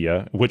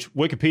Wikipedia, which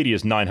Wikipedia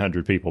is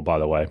 900 people, by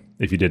the way,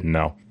 if you didn't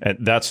know.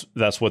 And that's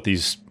what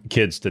these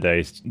kids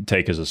today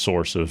take as a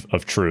source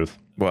of truth.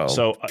 Well,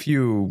 so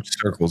few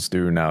circles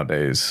do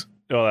nowadays.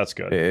 Oh, that's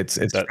good. It's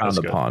frowned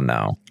upon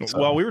now. So,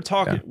 well, we were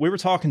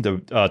talking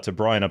to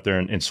Brian up there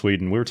in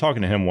Sweden. We were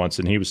talking to him once,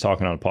 and he was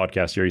talking on a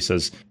podcast here. He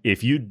says,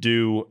 if you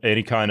do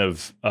any kind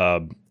of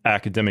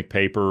academic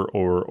paper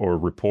or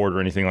report or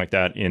anything like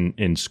that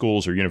in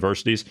schools or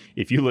universities,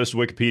 if you list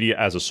Wikipedia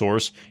as a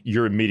source,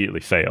 you're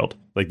immediately failed.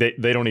 Like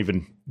they don't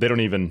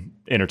even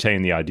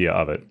entertain the idea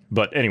of it.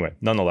 But anyway,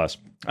 nonetheless,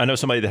 I know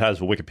somebody that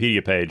has a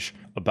Wikipedia page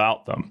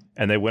about them,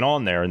 and they went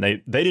on there and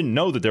they didn't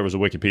know that there was a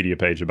Wikipedia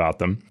page about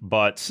them,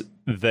 but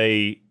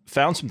they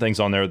found some things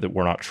on there that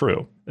were not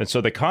true. And so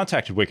they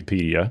contacted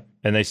Wikipedia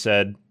and they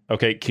said,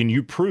 okay, can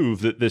you prove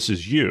that this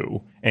is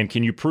you? And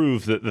can you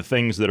prove that the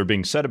things that are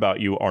being said about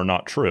you are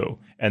not true?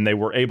 And they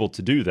were able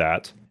to do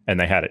that, and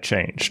they had it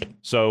changed.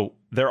 So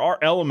there are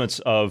elements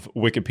of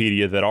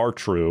Wikipedia that are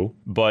true,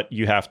 but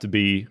you have to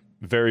be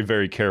very,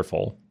 very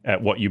careful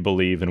at what you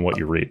believe and what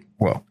you read.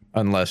 Well,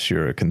 unless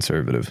you're a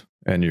conservative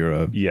and you're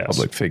a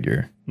public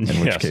figure, in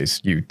which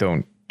case you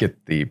don't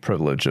get the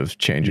privilege of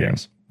changing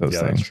those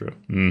things. That's true.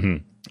 Mm-hmm.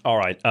 All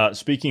right.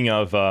 Speaking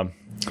of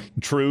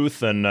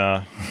truth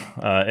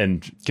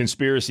and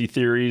conspiracy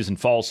theories and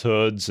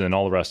falsehoods and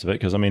all the rest of it,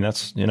 because I mean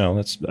that's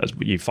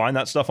you find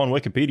that stuff on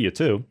Wikipedia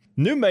too.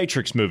 New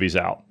Matrix movie's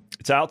out.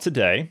 It's out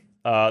today.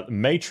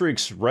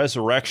 Matrix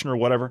Resurrection or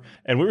whatever.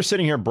 And we were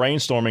sitting here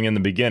brainstorming in the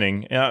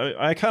beginning. And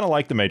I kind of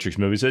like the Matrix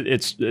movies.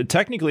 It's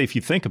technically, if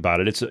you think about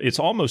it, it's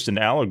almost an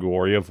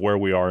allegory of where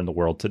we are in the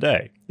world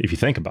today, if you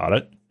think about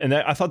it. And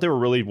I thought they were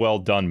really well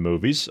done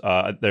movies.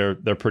 They're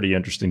pretty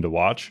interesting to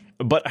watch.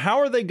 But how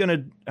are they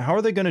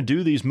gonna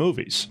do these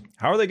movies?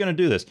 How are they gonna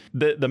do this?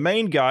 The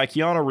main guy,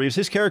 Keanu Reeves,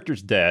 his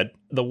character's dead.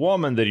 The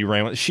woman that he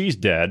ran with, she's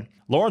dead.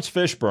 Lawrence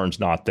Fishburne's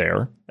not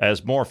there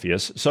as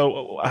Morpheus.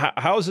 So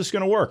how is this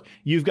going to work?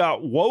 You've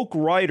got woke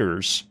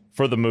writers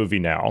for the movie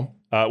now,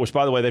 which,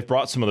 by the way, they've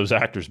brought some of those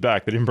actors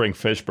back. They didn't bring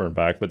Fishburne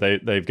back, but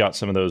they've got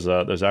some of those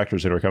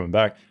actors that are coming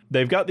back.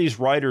 They've got these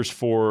writers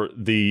for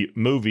the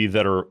movie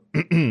that are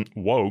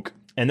woke,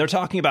 and they're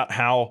talking about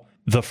how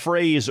the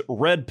phrase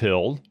red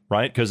pill,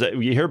 right? Because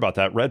you hear about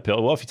that red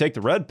pill. Well, if you take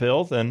the red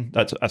pill, then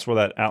that's where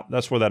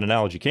that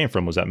analogy came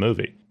from, was that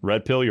movie.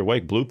 Red pill, you're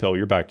awake. Blue pill,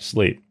 you're back to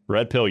sleep.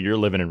 Red pill, you're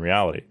living in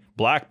reality.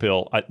 Black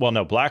pill,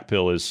 black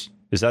pill is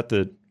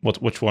that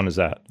which one is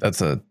that?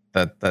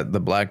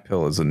 The black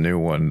pill is a new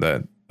one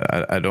that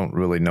I don't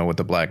really know what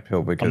the black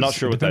pill, because I'm not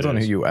sure it depends what that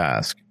on is. who you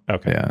ask.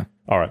 Okay. Yeah.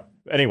 All right.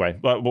 Anyway,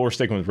 but we're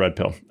sticking with red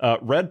pill.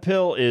 Red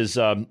pill is,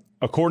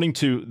 according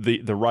to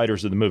the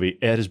writers of the movie,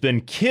 it has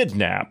been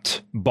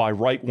kidnapped by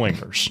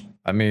right-wingers.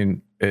 I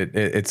mean,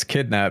 it's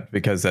kidnapped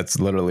because that's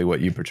literally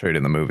what you portrayed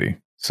in the movie.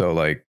 So,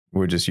 like,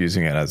 we're just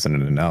using it as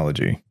an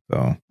analogy.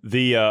 So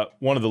the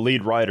one of the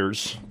lead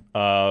writers,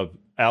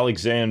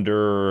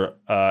 Alexander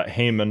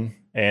Heyman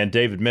and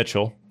David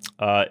Mitchell,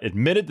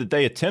 admitted that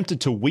they attempted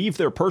to weave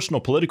their personal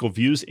political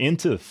views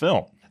into the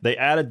film. They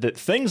added that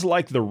things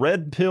like the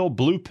red pill,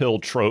 blue pill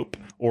trope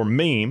or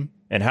meme,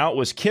 and how it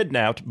was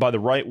kidnapped by the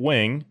right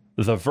wing,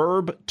 the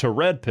verb to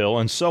red pill,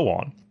 and so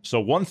on. So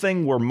one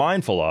thing we're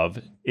mindful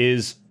of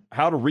is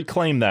how to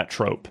reclaim that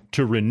trope,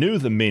 to renew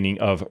the meaning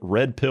of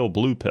red pill,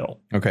 blue pill.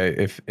 Okay,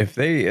 if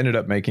they ended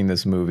up making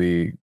this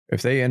movie,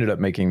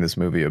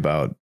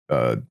 about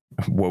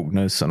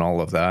wokeness and all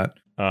of that,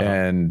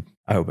 and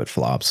I hope it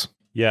flops.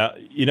 Yeah,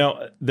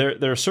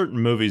 there are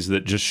certain movies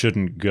that just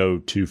shouldn't go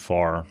too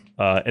far,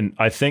 and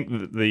I think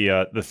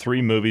the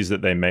three movies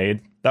that they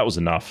made, that was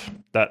enough.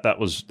 That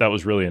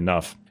was really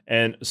enough.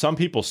 And some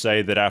people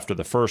say that after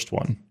the first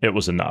one, it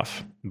was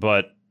enough,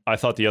 but I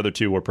thought the other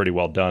two were pretty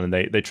well done, and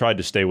they tried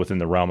to stay within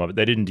the realm of it.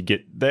 They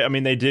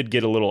did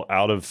get a little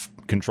out of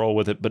control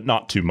with it, but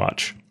not too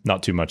much.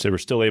 Not too much. They were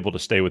still able to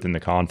stay within the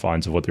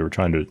confines of what they were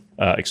trying to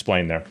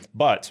explain there.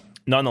 But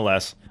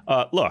nonetheless,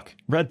 look,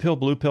 red pill,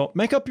 blue pill,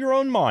 make up your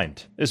own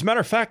mind. As a matter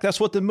of fact, that's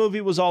what the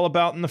movie was all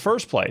about in the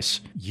first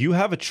place. You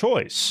have a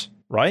choice,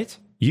 right?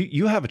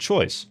 You have a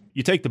choice.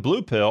 You take the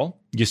blue pill,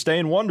 you stay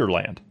in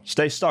Wonderland.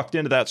 Stay sucked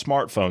into that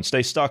smartphone.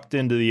 Stay sucked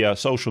into the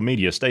social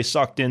media. Stay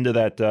sucked into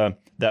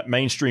that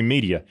mainstream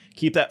media.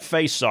 Keep that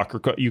face sucker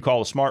you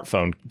call a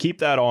smartphone. Keep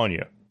that on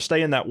you.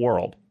 Stay in that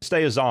world.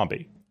 Stay a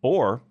zombie.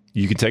 Or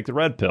you can take the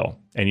red pill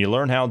and you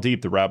learn how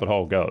deep the rabbit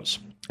hole goes.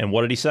 And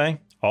what did he say?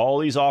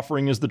 All he's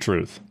offering is the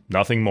truth,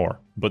 nothing more.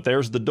 But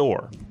there's the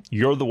door.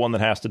 You're the one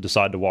that has to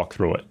decide to walk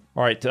through it.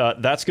 All right,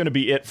 that's going to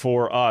be it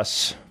for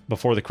us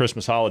before the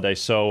Christmas holiday.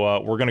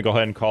 So we're going to go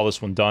ahead and call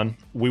this one done.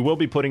 We will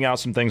be putting out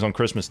some things on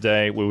Christmas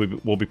Day.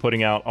 We'll be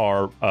putting out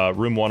our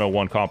Room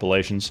 101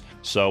 compilations.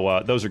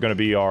 So those are going to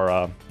be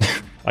our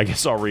I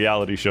guess our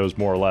reality shows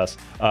more or less.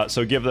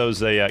 So give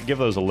those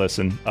a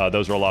listen.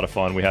 Those are a lot of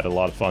fun. We had a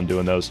lot of fun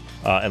doing those,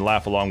 and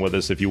laugh along with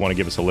us if you want to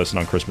give us a listen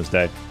on Christmas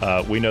Day.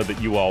 We know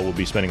that you all will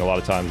be spending a lot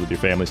of time with your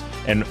families.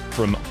 And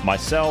from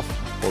myself,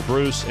 for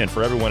Bruce, and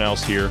for everyone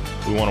else here,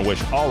 we want to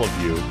wish all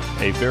of you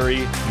a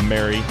very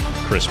Merry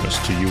Christmas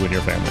to you and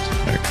your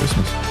families. Merry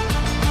Christmas.